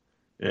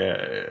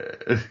 Yeah,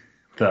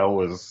 that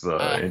was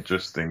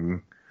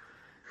interesting.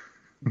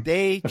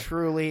 They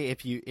truly,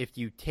 if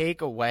you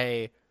take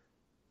away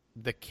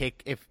the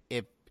kick, if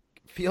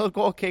field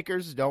goal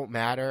kickers don't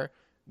matter,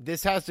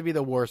 this has to be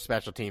the worst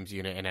special teams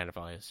unit in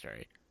NFL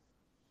history.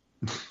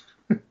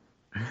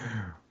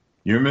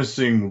 You're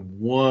missing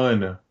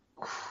one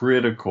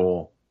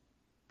critical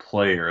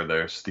player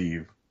there,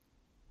 Steve.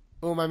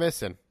 Who am I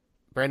missing?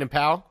 Brandon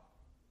Powell?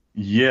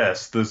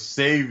 Yes, the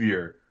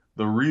savior.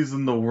 The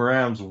reason the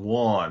Rams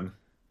won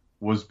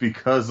was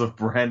because of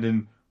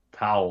Brandon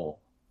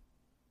Powell.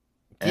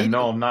 And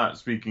no, I'm not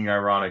speaking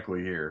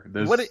ironically here.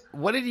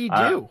 What did he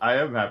do? I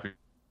am happy.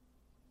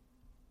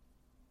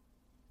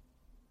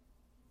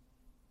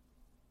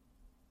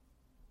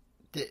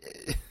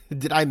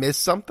 Did I miss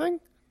something?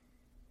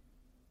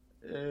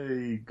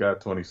 He got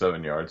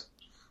 27 yards.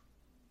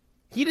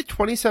 He had a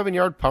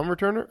 27-yard punt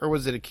return, or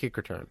was it a kick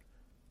return?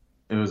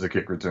 It was a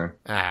kick return.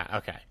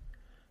 Okay.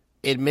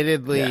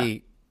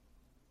 Admittedly,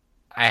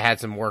 I had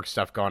some work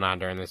stuff going on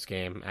during this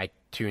game. I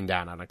tuned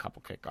down on a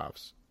couple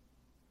kickoffs.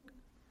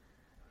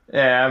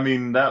 Yeah, I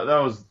mean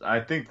I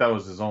think that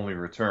was his only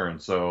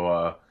return.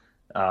 So,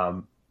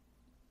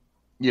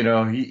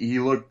 he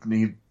looked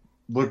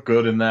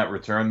good in that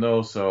return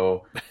though.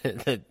 So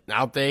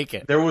I'll take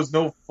it. There was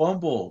no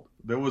fumble.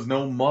 There was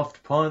no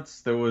muffed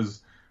punts. There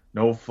was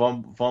no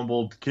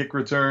fumbled kick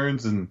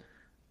returns, and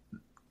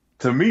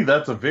to me,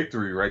 that's a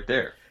victory right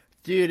there.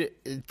 Dude,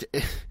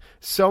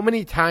 so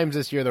many times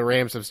this year the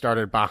Rams have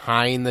started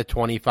behind the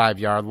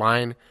 25-yard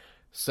line.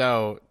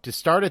 So to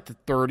start at the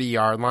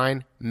 30-yard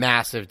line,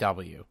 massive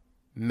W.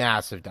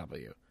 Massive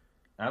W.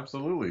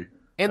 Absolutely.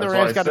 And that's the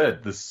Rams why I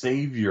said the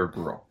savior,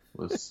 bro.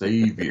 The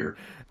savior.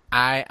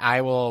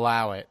 I will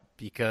allow it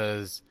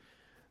because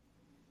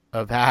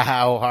of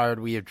how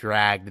hard we have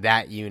dragged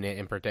that unit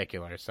in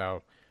particular.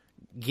 So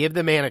give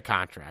the man a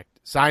contract.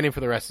 Sign him for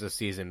the rest of the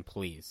season,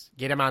 please.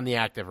 Get him on the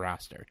active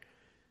roster.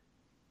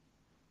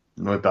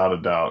 Without a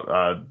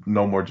doubt.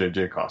 No more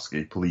J.J.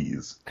 Koski,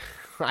 please.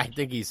 I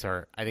think he's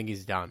hurt. I think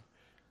he's done.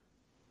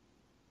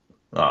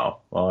 Oh,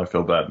 well, I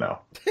feel bad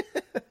now.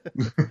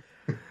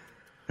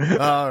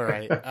 All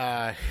right.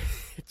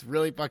 It's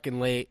really fucking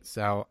late,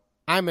 so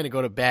I'm going to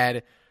go to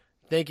bed.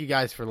 Thank you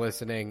guys for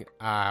listening.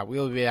 We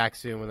will be back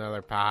soon with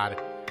another pod.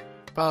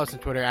 Follow us on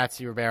Twitter at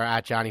C Rivera,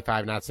 at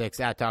Johnny506,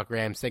 at Talk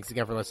Rams. Thanks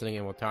again for listening,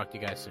 and we'll talk to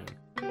you guys soon.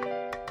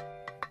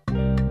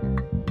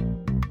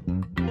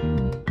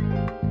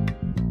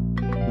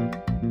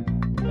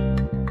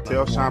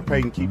 Tell Sean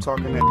Payton, keep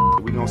talking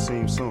that. We gonna see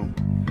him soon.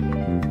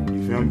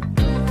 You feel me?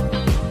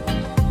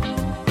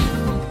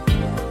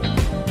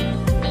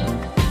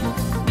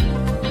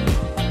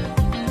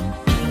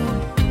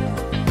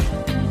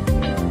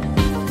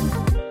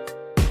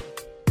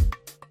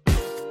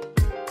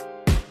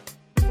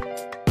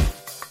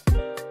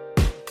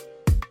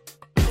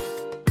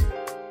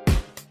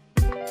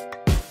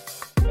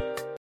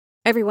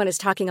 Everyone is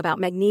talking about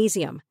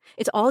magnesium.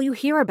 It's all you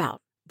hear about.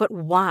 But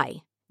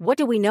why? What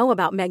do we know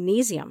about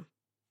magnesium?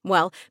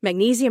 Well,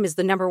 magnesium is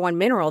the number one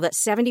mineral that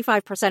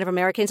 75% of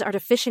Americans are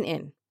deficient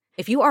in.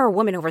 If you are a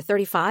woman over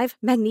 35,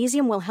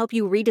 magnesium will help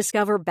you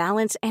rediscover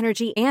balance,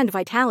 energy, and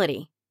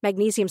vitality.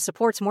 Magnesium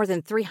supports more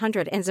than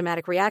 300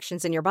 enzymatic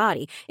reactions in your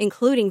body,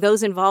 including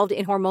those involved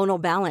in hormonal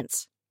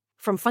balance.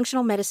 From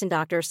functional medicine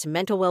doctors to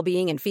mental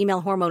well-being and female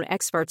hormone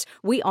experts,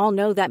 we all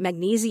know that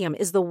magnesium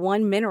is the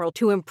one mineral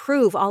to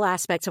improve all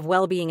aspects of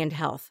well-being and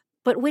health.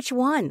 But which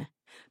one?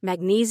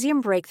 Magnesium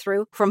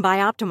Breakthrough from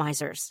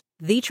Bioptimizers,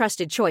 the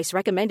trusted choice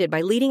recommended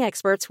by leading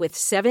experts with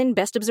 7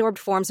 best-absorbed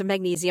forms of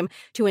magnesium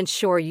to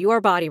ensure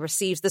your body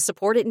receives the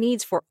support it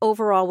needs for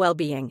overall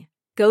well-being.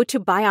 Go to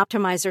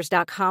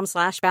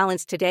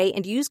bioptimizers.com/balance today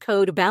and use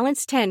code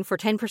BALANCE10 for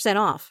 10%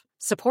 off.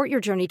 Support your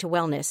journey to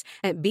wellness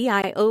at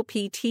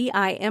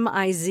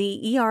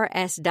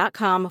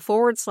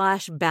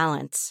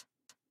bioptimizers.com/balance.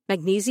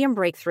 Magnesium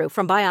Breakthrough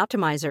from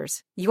Bioptimizers,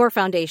 your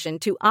foundation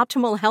to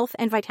optimal health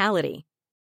and vitality.